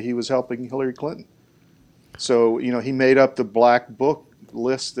tape that he was helping Hillary Clinton. So he made up the black book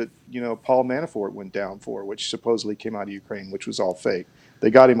list that Paul Manafort went down for, which supposedly came out of Ukraine, which was all fake.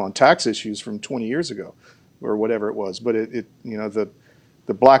 They got him on tax issues from 20 years ago, or whatever it was. But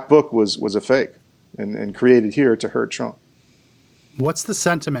the black book was a fake and created here to hurt Trump. What's the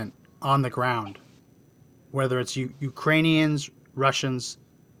sentiment on the ground? Whether it's Ukrainians, Russians,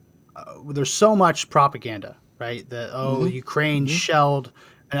 there's so much propaganda, right? That Ukraine shelled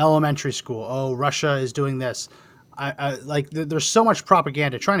an elementary school. Oh, Russia is doing this. There's so much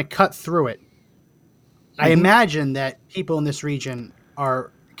propaganda trying to cut through it. I imagine that people in this region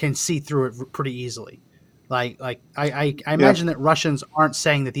can see through it pretty easily, I imagine that Russians aren't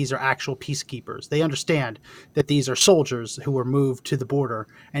saying that these are actual peacekeepers. They understand that these are soldiers who were moved to the border,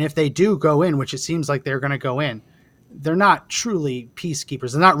 and if they do go in, which it seems like they're going to go in, they're not truly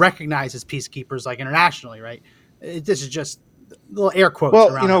peacekeepers. They're not recognized as peacekeepers like internationally, right? This is just little air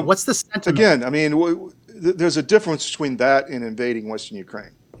quotes around that. What's the sentiment? Again, I mean, there's a difference between that and invading Western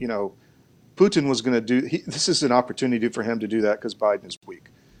Ukraine. Putin was going to this is an opportunity for him to do that because Biden is weak.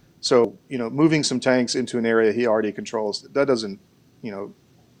 So, moving some tanks into an area he already controls, that doesn't,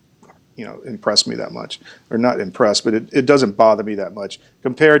 impress me that much. Or not impress, but it doesn't bother me that much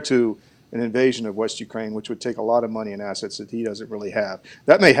compared to an invasion of West Ukraine, which would take a lot of money and assets that he doesn't really have.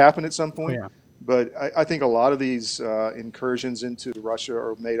 That may happen at some point, but I think a lot of these incursions into Russia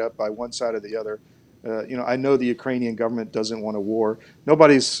are made up by one side or the other. I know the Ukrainian government doesn't want a war.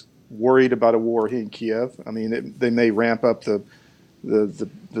 Nobody's worried about a war here in Kiev. I mean, they may ramp up the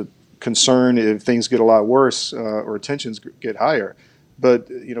concern if things get a lot worse or tensions get higher. But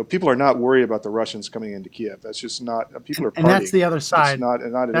people are not worried about the Russians coming into Kiev. That's just not. People are partying. And that's the other side.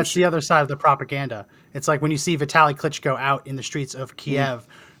 That's the other side of the propaganda. It's like when you see Vitaly Klitschko out in the streets of Kiev,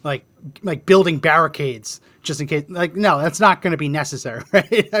 like building barricades just in case. Like, no, that's not going to be necessary,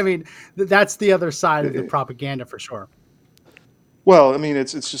 right? I mean, that's the other side of the propaganda for sure. Well, I mean,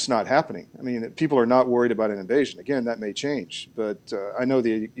 it's just not happening. I mean, people are not worried about an invasion. Again, that may change, but I know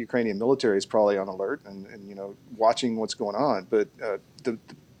the Ukrainian military is probably on alert and watching what's going on. But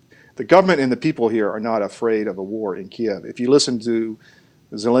the government and the people here are not afraid of a war in Kiev. If you listen to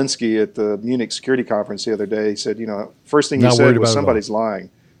Zelensky at the Munich Security Conference the other day, he said, first thing he said was somebody's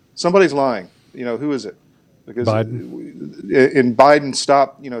lying. Somebody's lying. Who is it? Because Biden. In Biden,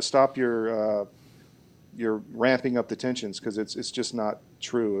 stop you're ramping up the tensions because it's just not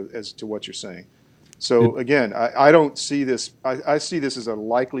true as to what you're saying. So again, I don't see this. I see this as a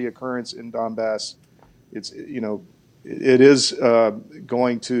likely occurrence in Donbass. It is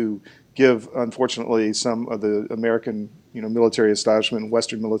going to give, unfortunately, some of the American military establishment,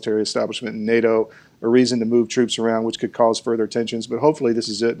 Western military establishment, and NATO a reason to move troops around, which could cause further tensions. But hopefully, this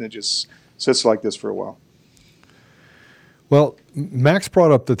is it, and it just sits like this for a while. Well, Max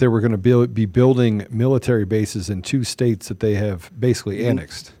brought up that they were going to be building military bases in 2 states that they have basically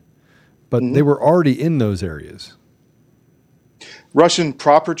annexed, but they were already in those areas. Russian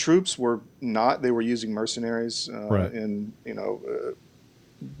proper troops were not. They were using mercenaries and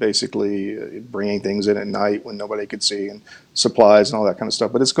basically bringing things in at night when nobody could see and supplies and all that kind of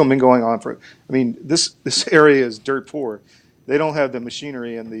stuff. But it's been going on for. I mean, this area is dirt poor. They don't have the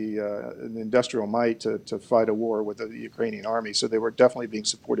machinery and the industrial might to fight a war with the Ukrainian army, so they were definitely being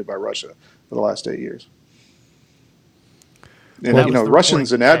supported by Russia for the last 8 years. And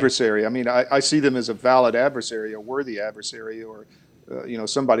Russia's an adversary. I mean, I see them as a valid adversary, a worthy adversary, or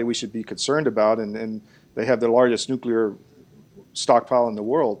somebody we should be concerned about. And they have the largest nuclear stockpile in the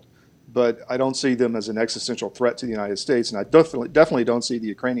world, but I don't see them as an existential threat to the United States. And I definitely don't see the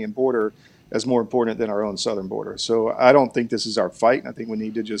Ukrainian border as more important than our own southern border. So I don't think this is our fight, and I think we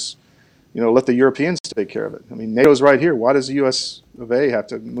need to just, let the Europeans take care of it. I mean, NATO's right here. Why does the U.S. of A. have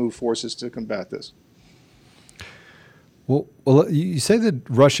to move forces to combat this? Well, you say that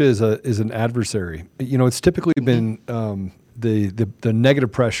Russia is an adversary. It's typically been the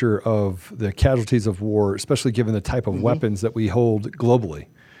negative pressure of the casualties of war, especially given the type of weapons that we hold globally,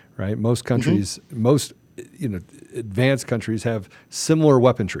 right? Most countries, advanced countries have similar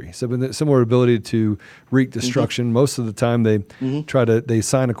weaponry, similar ability to wreak destruction. Most of the time they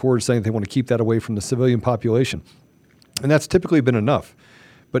sign accords saying they want to keep that away from the civilian population. And that's typically been enough.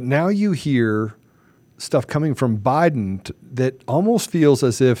 But now you hear stuff coming from Biden that almost feels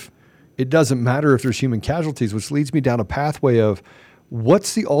as if it doesn't matter if there's human casualties, which leads me down a pathway of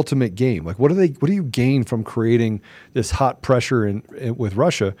what's the ultimate game? Like, what do you gain from creating this hot pressure with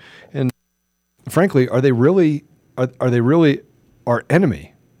Russia? And frankly, are they really our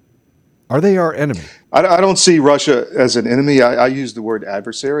enemy? Are they our enemy? I don't see Russia as an enemy. I use the word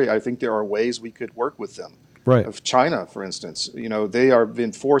adversary. I think there are ways we could work with them. Right. Of China, for instance, they are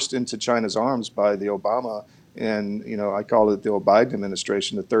being forced into China's arms by the Obama and I call it the Biden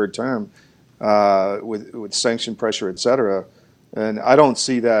administration, the third term, with sanction pressure, et cetera. And I don't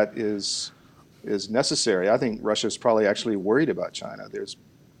see that is necessary. I think Russia's probably actually worried about China. There's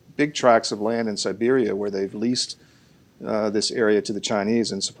big tracts of land in Siberia where they've leased this area to the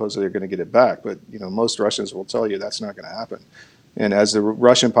Chinese, and supposedly they're going to get it back. But most Russians will tell you that's not going to happen. And as the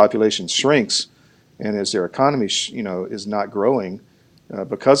Russian population shrinks, and as their economy, is not growing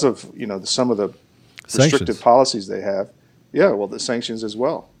because of some of the restrictive policies they have, the sanctions as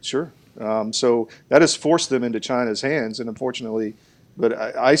well, sure. So that has forced them into China's hands, and unfortunately, But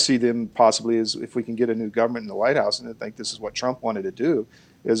I see them possibly as, if we can get a new government in the White House, and I think this is what Trump wanted to do,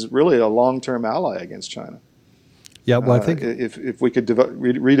 is really a long-term ally against China. Yeah, well, I think if we could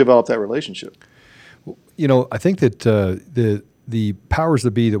redevelop that relationship. I think that the powers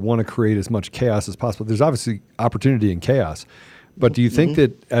that be that want to create as much chaos as possible. There's obviously opportunity in chaos, but do you think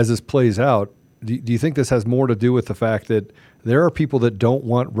that as this plays out, do you think this has more to do with the fact that there are people that don't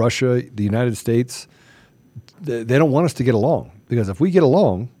want Russia, the United States, they don't want us to get along? Because if we get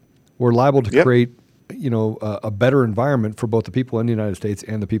along, we're liable to create, a better environment for both the people in the United States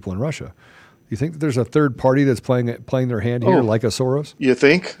and the people in Russia. You think that there's a third party that's playing their hand here, like a Soros? You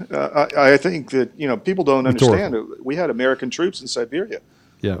think? I think that people don't understand. We had American troops in Siberia,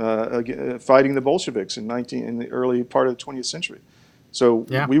 fighting the Bolsheviks in the early part of the 20th century. So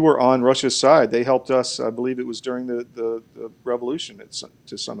we were on Russia's side. They helped us. I believe it was during the revolution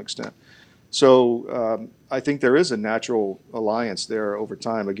to some extent. So I think there is a natural alliance there over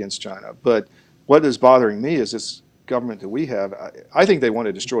time against China. But what is bothering me is this government that we have. I think they want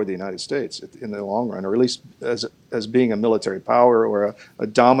to destroy the United States in the long run, or at least as being a military power or a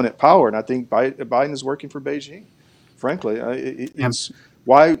dominant power. And I think Biden is working for Beijing. Frankly, it's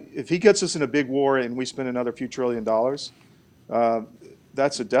why, if he gets us in a big war and we spend another few $1 trillion,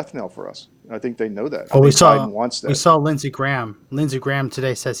 that's a death knell for us. I think they know that. Well, Biden wants that. We saw Lindsey Graham. Lindsey Graham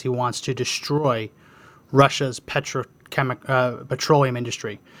today says he wants to destroy Russia's petroleum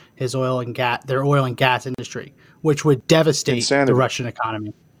industry, their oil and gas industry, which would devastate the Russian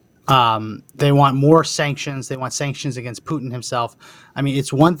economy. They want more sanctions. They want sanctions against Putin himself. I mean,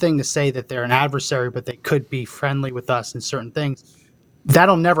 it's one thing to say that they're an adversary, but they could be friendly with us in certain things.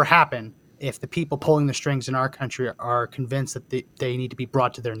 That'll never happen if the people pulling the strings in our country are convinced that they need to be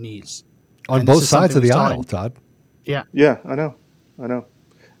brought to their knees. On both sides of the aisle, Todd. Yeah. Yeah, I know.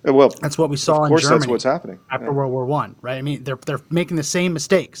 Well, that's what we saw in Germany. Of course, that's what's happening after World War I, right? I mean, they're making the same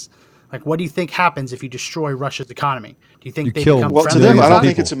mistakes. Like, what do you think happens if you destroy Russia's economy? Do you think they become friendly? Well, to them, I don't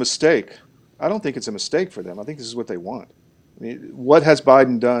think it's a mistake. I don't think it's a mistake for them. I think this is what they want. I mean, what has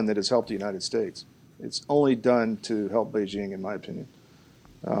Biden done that has helped the United States? It's only done to help Beijing, in my opinion.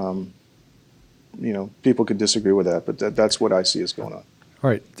 People could disagree with that, but that's what I see is going on. All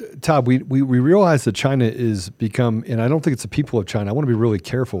right, Todd, we realize that China is become, and I don't think it's the people of China. I want to be really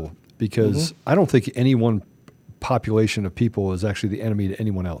careful because I don't think any one population of people is actually the enemy to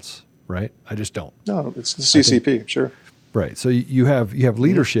anyone else, right? I just don't. No, it's the CCP, sure. Right. So you have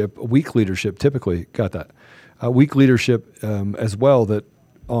leadership, weak leadership, typically, got that. Weak leadership as well that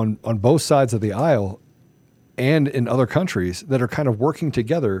on both sides of the aisle and in other countries that are kind of working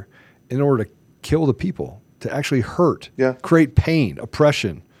together in order to kill the people, to actually hurt, create pain,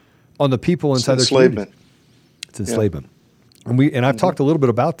 oppression on the people inside their communities. It's enslavement. And I've talked a little bit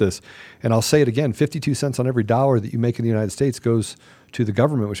about this, and I'll say it again, 52 cents on every dollar that you make in the United States goes to the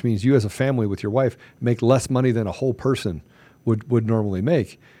government, which means you as a family with your wife make less money than a whole person would normally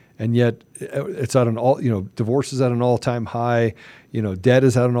make. And yet it's at divorce is at an all-time high, debt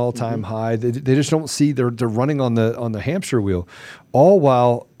is at an all-time high. They just don't see, they're running on the hamster wheel, all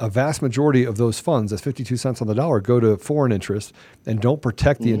while a vast majority of those funds, that's 52 cents on the dollar, go to foreign interests and don't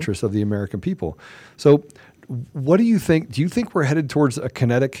protect the interests of the American people. So what do you think? Do you think we're headed towards a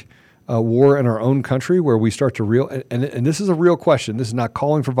kinetic war in our own country where we start to and this is a real question. This is not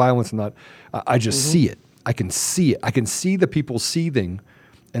calling for violence. I just see it. I can see it. I can see the people seething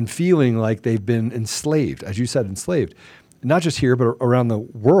and feeling like they've been enslaved, as you said, enslaved, not just here, but around the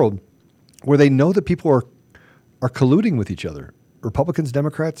world, where they know that people are colluding with each other. Republicans,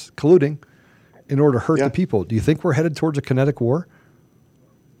 Democrats, colluding in order to hurt the people. Do you think we're headed towards a kinetic war?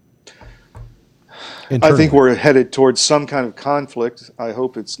 I think we're headed towards some kind of conflict. I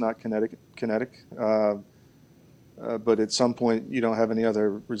hope it's not kinetic. But at some point, you don't have any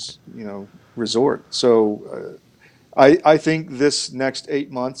other, resort. So I think this next 8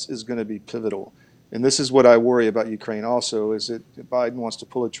 months is going to be pivotal. And this is what I worry about Ukraine also, is that Biden wants to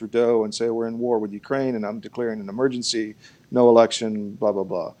pull a Trudeau and say we're in war with Ukraine and I'm declaring an emergency, no election, blah, blah,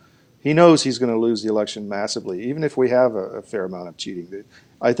 blah. He knows he's going to lose the election massively, even if we have a fair amount of cheating.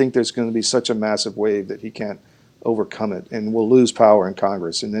 I think there's going to be such a massive wave that he can't overcome it and will lose power in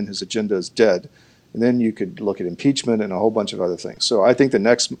Congress, and then his agenda is dead. And then you could look at impeachment and a whole bunch of other things. So I think the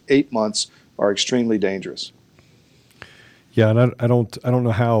next 8 months are extremely dangerous. Yeah, and I don't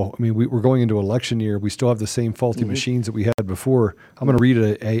know how. I mean, we're going into election year. We still have the same faulty machines that we had before. I'm going to read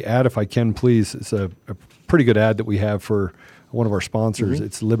a ad if I can, please. It's a pretty good ad that we have for one of our sponsors.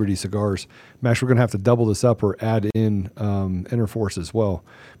 It's Liberty Cigars. Max, we're going to have to double this up or add in Interforce as well.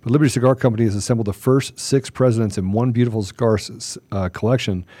 But Liberty Cigar Company has assembled the first 6 presidents in one beautiful cigar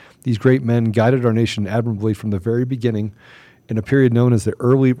collection. These great men guided our nation admirably from the very beginning in a period known as the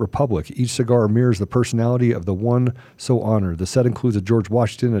Early Republic. Each cigar mirrors the personality of the one so honored. The set includes a George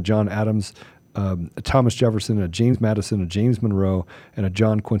Washington, a John Adams, a Thomas Jefferson, a James Madison, a James Monroe, and a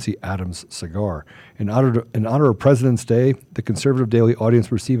John Quincy Adams cigar. In honor of President's Day, the Conservative Daily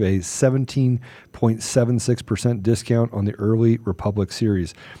audience will receive a 17.76% discount on the Early Republic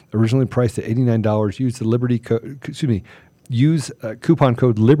series. Originally priced at $89, use coupon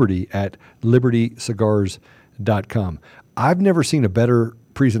code LIBERTY at libertycigars.com. I've never seen a better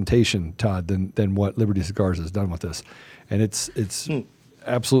presentation, Todd, than what Liberty Cigars has done with this, and it's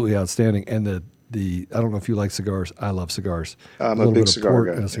absolutely outstanding. And the I don't know if you like cigars. I love cigars. I'm a big cigar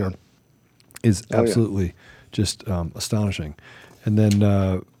guy. In a cigar is absolutely just astonishing. And then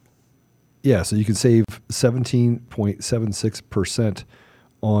so you can save 17.76%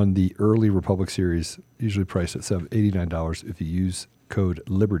 on the Early Republic series, usually priced at $89 if you use code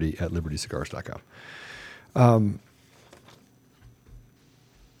LIBERTY at libertycigars.com.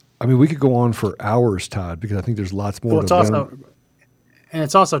 I mean, we could go on for hours, Todd, because I think there's lots more. Well,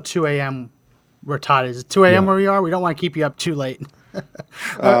 it's also 2 a.m. where Todd is. 2 a.m. where we are. We don't want to keep you up too late.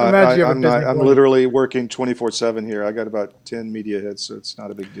 I'm literally working 24/7 here. I got about 10 media heads, so it's not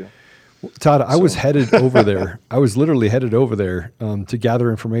a big deal. Todd, I was headed over there. I was literally headed over there to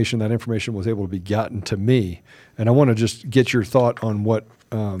gather information. That information was able to be gotten to me, and I want to just get your thought on what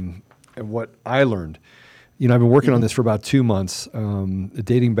I learned. You know, I've been working on this for about 2 months,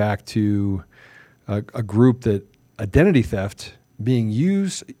 dating back to a group that identity theft being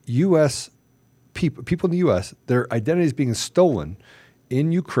used, U.S. people in the U.S., their identity is being stolen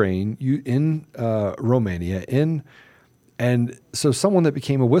in Ukraine, in Romania, and so someone that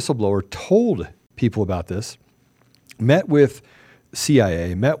became a whistleblower told people about this, met with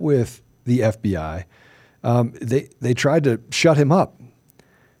CIA, met with the FBI. They tried to shut him up,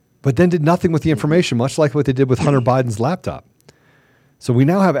 but then did nothing with the information, much like what they did with Hunter Biden's laptop. So we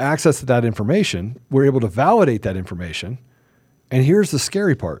now have access to that information. We're able to validate that information. And here's the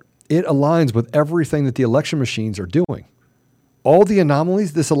scary part. It aligns with everything that the election machines are doing. All the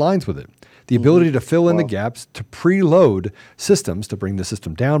anomalies, this aligns with it. The ability to fill in the gaps, to preload systems, to bring the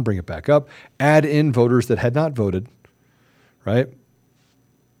system down, bring it back up, add in voters that had not voted, right?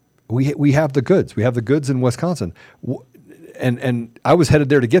 We have the goods. We have the goods in Wisconsin. And I was headed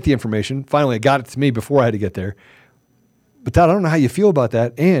there to get the information. Finally, it got it to me before I had to get there. But Todd, I don't know how you feel about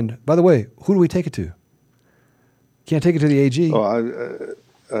that. And by the way, who do we take it to? Can't take it to the AG.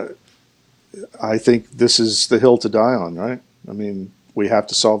 I think this is the hill to die on, right? I mean, we have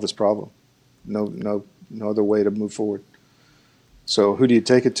to solve this problem. No other way to move forward. So who do you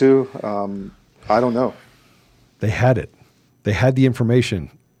take it to? I don't know. They had it. They had the information.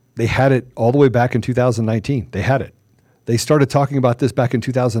 They had it all the way back in 2019. They had it. They started talking about this back in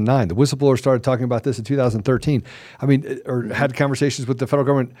 2009. The whistleblower started talking about this in 2013. I mean, or had conversations with the federal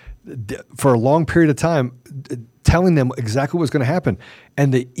government for a long period of time, telling them exactly what's going to happen.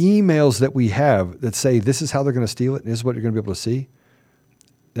 And the emails that we have that say this is how they're going to steal it and this is what you're going to be able to see,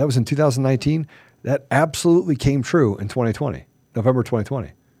 that was in 2019. That absolutely came true in 2020, November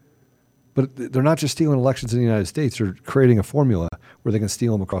 2020. But they're not just stealing elections in the United States. They're creating a formula where they can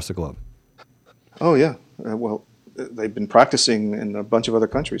steal them across the globe. Oh, yeah. Well, they've been practicing in a bunch of other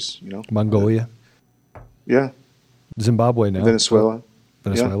countries, you know. Mongolia. Yeah. Zimbabwe now. Venezuela.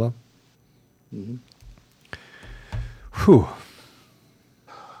 Venezuela. Yeah. Mm-hmm. Whew.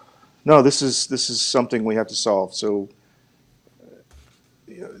 No, this is something we have to solve. So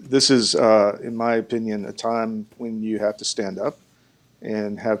this is, in my opinion, a time when you have to stand up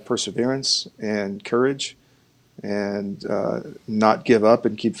and have perseverance and courage and not give up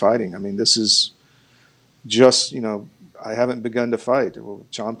and keep fighting. I mean, this is just, I haven't begun to fight. Well,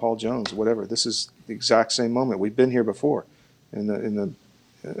 John Paul Jones, whatever. This is the exact same moment. We've been here before in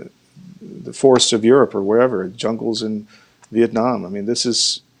the forests of Europe or wherever, jungles in Vietnam. I mean, this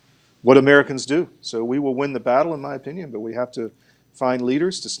is what Americans do. So we will win the battle, in my opinion, but we have to find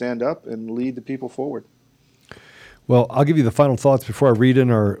leaders to stand up and lead the people forward. Well, I'll give you the final thoughts before I read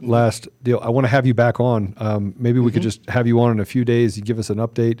in our last deal. I want to have you back on. Maybe we could just have you on in a few days. You give us an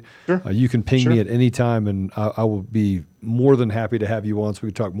update. Sure. You can ping me at any time, and I will be more than happy to have you on so we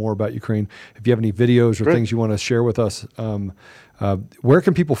can talk more about Ukraine. If you have any videos or things you want to share with us, where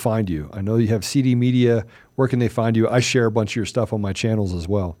can people find you? I know you have CD Media. Where can they find you? I share a bunch of your stuff on my channels as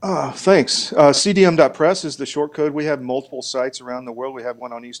well. Thanks. CDM.press is the short code. We have multiple sites around the world. We have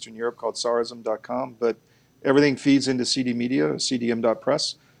one on Eastern Europe called Sarism.com, but everything feeds into CD Media,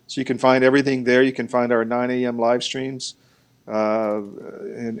 CDM.press. So you can find everything there. You can find our 9 a.m. live streams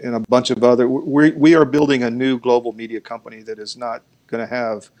and a bunch of other. We are building a new global media company that is not going to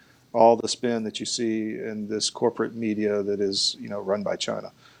have all the spin that you see in this corporate media that is, run by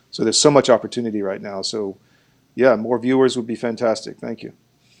China. So there's so much opportunity right now. So yeah, more viewers would be fantastic. Thank you.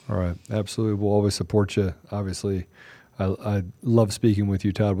 All right. Absolutely. We'll always support you. Obviously, I love speaking with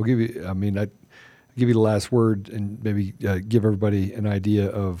you, Todd. We'll give you, I give you the last word and maybe give everybody an idea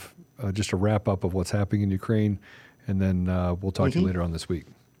of just a wrap up of what's happening in Ukraine. And then we'll talk to you later on this week.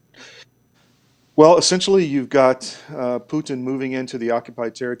 Well, essentially, you've got Putin moving into the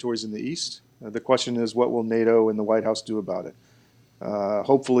occupied territories in the east. The question is, what will NATO and the White House do about it?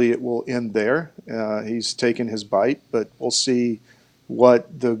 Hopefully, it will end there. He's taken his bite, but we'll see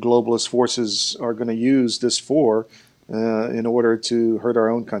what the globalist forces are going to use this for in order to hurt our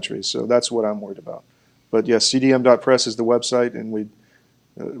own country. So that's what I'm worried about. But yes, cdm.press is the website, and we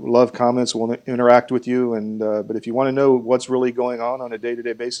love comments. We'll interact with you. And but if you want to know what's really going on a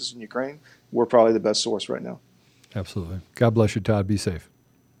day-to-day basis in Ukraine, we're probably the best source right now. Absolutely. God bless you, Todd. Be safe.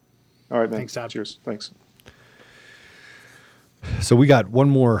 All right, man. Thanks, Todd. Cheers. Thanks. So we got one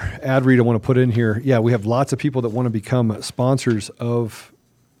more ad read I want to put in here. Yeah, we have lots of people that want to become sponsors of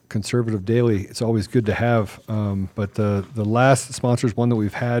Conservative Daily. It's always good to have. But the last sponsors one that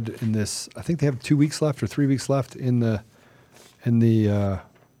we've had in this, I think they have 2 weeks left or 3 weeks left in the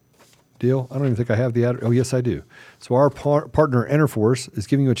deal. I don't even think I have the ad. Oh, yes, I do. So our partner Enerforce is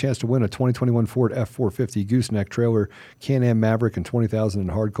giving you a chance to win a 2021 Ford F450 Gooseneck trailer, Can-Am Maverick, and $20,000 in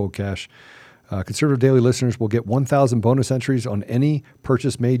hard cold cash. Conservative Daily listeners will get 1,000 bonus entries on any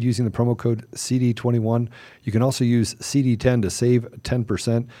purchase made using the promo code CD21. You can also use CD10 to save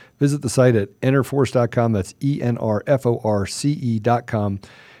 10%. Visit the site at enerforce.com. That's ENRFORCE.com.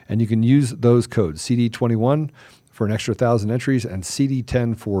 And you can use those codes, CD21 for an extra 1,000 entries and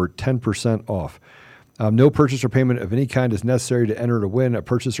CD10 for 10% off. No purchase or payment of any kind is necessary to enter to win. A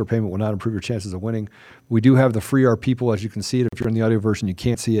purchase or payment will not improve your chances of winning. We do have the Free Our People, as you can see it. If you're in the audio version, you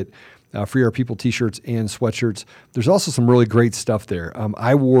can't see it. Free Our People t-shirts and sweatshirts. There's also some really great stuff there.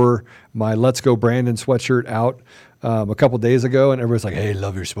 I wore my Let's Go Brandon sweatshirt out a couple days ago, and everybody's like, hey,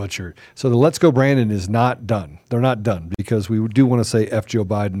 love your sweatshirt. So the Let's Go Brandon is not done. They're not done because we do want to say F Joe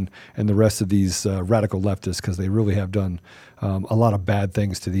Biden and the rest of these radical leftists because they really have done a lot of bad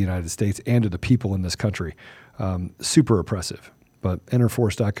things to the United States and to the people in this country. Super oppressive. But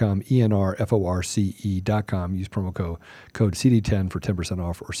enerforce.com, ENRFORCE.com. Use promo code CD10 for 10%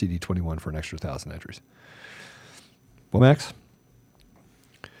 off or CD21 for an extra 1,000 entries. Well, Max,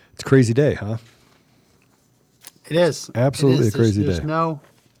 it's a crazy day, huh? It is. Absolutely it is. A crazy there's day.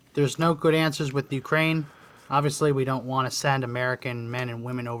 There's no good answers with Ukraine. Obviously, we don't want to send American men and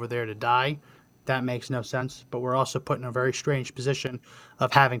women over there to die. That makes no sense. But we're also put in a very strange position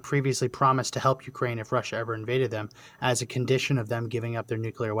of having previously promised to help Ukraine if Russia ever invaded them as a condition of them giving up their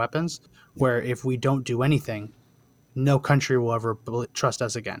nuclear weapons, where if we don't do anything, no country will ever trust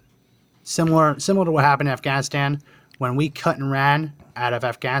us again. Similar to what happened in Afghanistan. When we cut and ran out of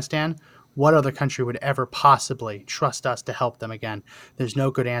Afghanistan, what other country would ever possibly trust us to help them again? There's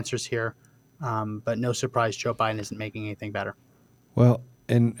no good answers here, but no surprise Joe Biden isn't making anything better. Well,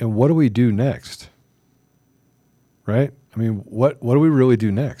 and what do we do next? Right? I mean, what do we really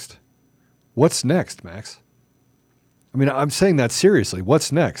do next? What's next, Max? I mean, I'm saying that seriously.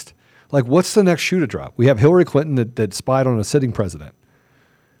 What's next? Like, what's the next shoe to drop? We have Hillary Clinton that spied on a sitting president,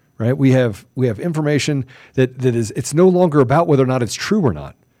 right? We have information that is, it's no longer about whether or not it's true or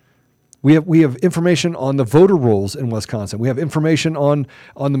not. We have information on the voter rolls in Wisconsin. We have information on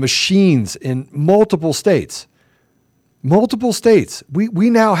the machines in multiple states. Multiple states.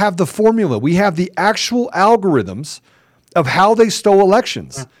 We now have the formula. We have the actual algorithms of how they stole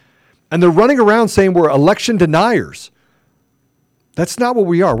elections. Yeah. And they're running around saying we're election deniers. That's not what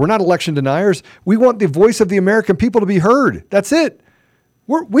we are. We're not election deniers. We want the voice of the American people to be heard. That's it.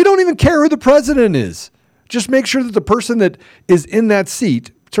 We don't even care who the president is. Just make sure that the person that is in that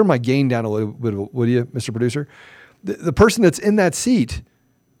seat, turn my gain down a little bit, will you, Mr. Producer? The person that's in that seat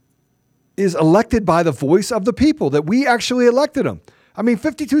is elected by the voice of the people, that we actually elected them. I mean,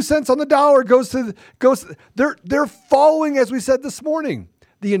 52 cents on the dollar goes. They're following, as we said this morning,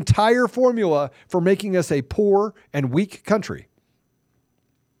 the entire formula for making us a poor and weak country.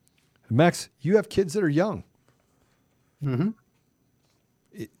 Max, you have kids that are young. Mm-hmm.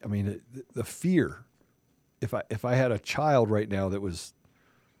 I mean, the fear. If I had a child right now that was,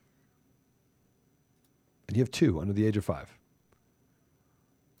 and you have two under the age of 5.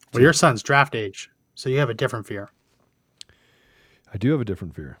 Well, your son's draft age, so you have a different fear. I do have a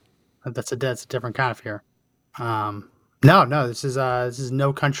different fear. That's a different kind of fear. No, this is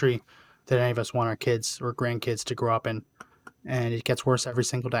no country that any of us want our kids or grandkids to grow up in, and it gets worse every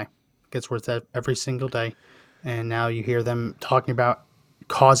single day. It gets worse every single day, and now you hear them talking about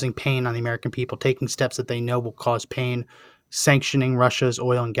causing pain on the American people, taking steps that they know will cause pain, sanctioning Russia's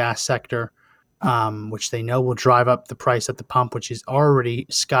oil and gas sector, which they know will drive up the price at the pump, which is already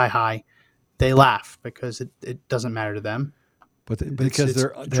sky high. They laugh because it doesn't matter to them. But because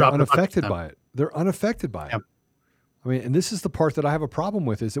they're unaffected by it. They're unaffected by it. Yep. I mean, and this is the part that I have a problem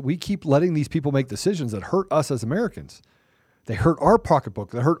with, is that we keep letting these people make decisions that hurt us as Americans. They hurt our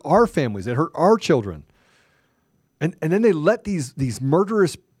pocketbook. They hurt our families. They hurt our children. And then they let these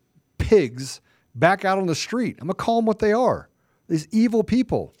murderous pigs back out on the street. I'm going to call them what they are. These evil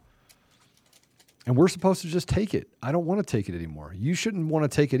people. And we're supposed to just take it. I don't want to take it anymore. You shouldn't want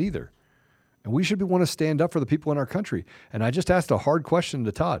to take it either. And we should want to stand up for the people in our country. And I just asked a hard question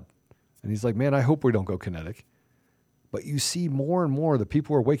to Todd. And he's like, man, I hope we don't go kinetic. But you see more and more the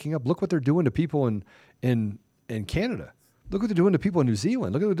people are waking up. Look what they're doing to people in Canada. Look what they're doing to people in New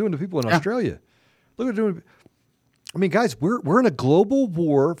Zealand. Look what they're doing to people in Australia. Look what they're doing. I mean, guys, we're in a global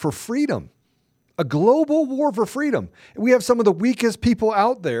war for freedom. A global war for freedom. And we have some of the weakest people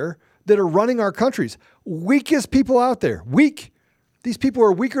out there that are running our countries. Weakest people out there. Weak. These people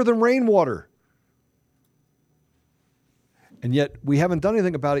are weaker than rainwater. And yet we haven't done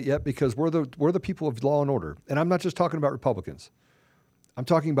anything about it yet because we're the people of law and order. And I'm not just talking about Republicans. I'm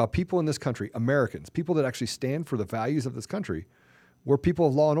talking about people in this country, Americans, people that actually stand for the values of this country. We're people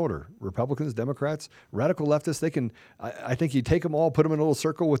of law and order. Republicans, Democrats, radical leftists, they can, I think you take them all, put them in a little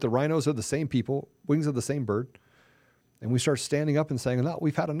circle with the rhinos of the same people, wings of the same bird. And we start standing up and saying, no,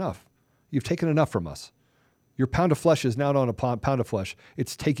 we've had enough. You've taken enough from us. Your pound of flesh is now not a pound of flesh.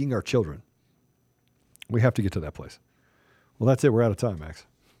 It's taking our children. We have to get to that place. Well, that's it. We're out of time, Max.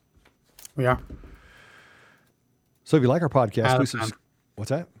 We are. So if you like our podcast, please time. What's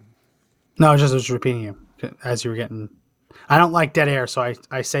that? No, I was just repeating you as you were getting. I don't like dead air, so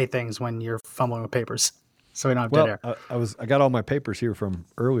I say things when you're fumbling with papers, so we don't have dead air. I got all my papers here from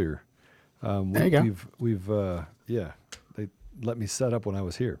earlier. There you go. We've they let me set up when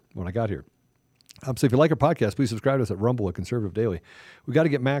I got here. So if you like our podcast, please subscribe to us at Rumble at Conservative Daily. We got to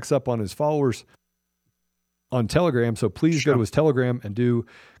get Max up on his followers on Telegram, so please go to his Telegram and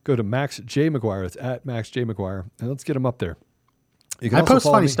go to Max J. McGuire. It's at Max J. McGuire, and let's get him up there. I post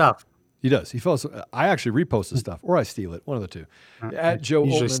funny stuff. He does. I actually repost his stuff, or I steal it. One of the two. At Joe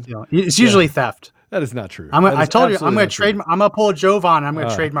Oltman. It's usually theft. That is not true. I told you I'm going to trademark. I'm going to pull a Jovan. I'm going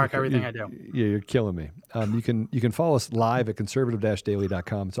to trademark everything I do. Yeah, you're killing me. You can follow us live at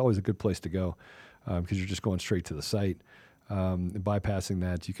conservative-daily.com. It's always a good place to go because you're just going straight to the site. Bypassing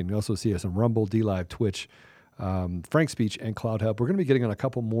that, you can also see us on Rumble, DLive, Twitch, Frank Speech, and Cloud Hub. We're going to be getting on a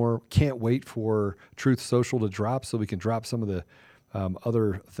couple more. Can't wait for Truth Social to drop so we can drop some of the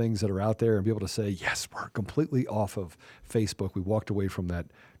other things that are out there and be able to say, yes, we're completely off of Facebook. We walked away from that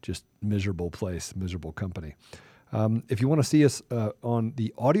just miserable place, miserable company. If you want to see us on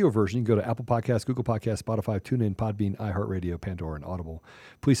the audio version, you can go to Apple Podcasts, Google Podcasts, Spotify, TuneIn, Podbean, iHeartRadio, Pandora, and Audible.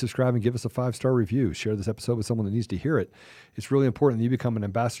 Please subscribe and give us a 5-star review. Share this episode with someone that needs to hear it. It's really important that you become an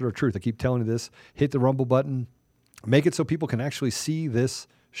ambassador of truth. I keep telling you this. Hit the Rumble button. Make it so people can actually see this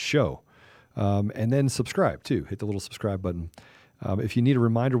show. And then subscribe, too. Hit the little subscribe button. If you need a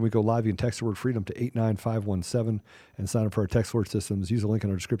reminder when we go live, you can text the word freedom to 89517 and sign up for our text alert systems. Use the link in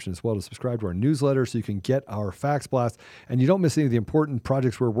our description as well to subscribe to our newsletter so you can get our fax blast and you don't miss any of the important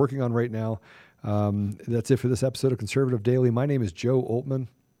projects we're working on right now. That's it for this episode of Conservative Daily. My name is Joe Oltman.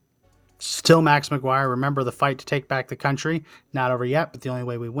 Still Max McGuire. Remember the fight to take back the country. Not over yet, but the only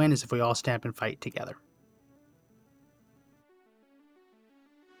way we win is if we all stand and fight together.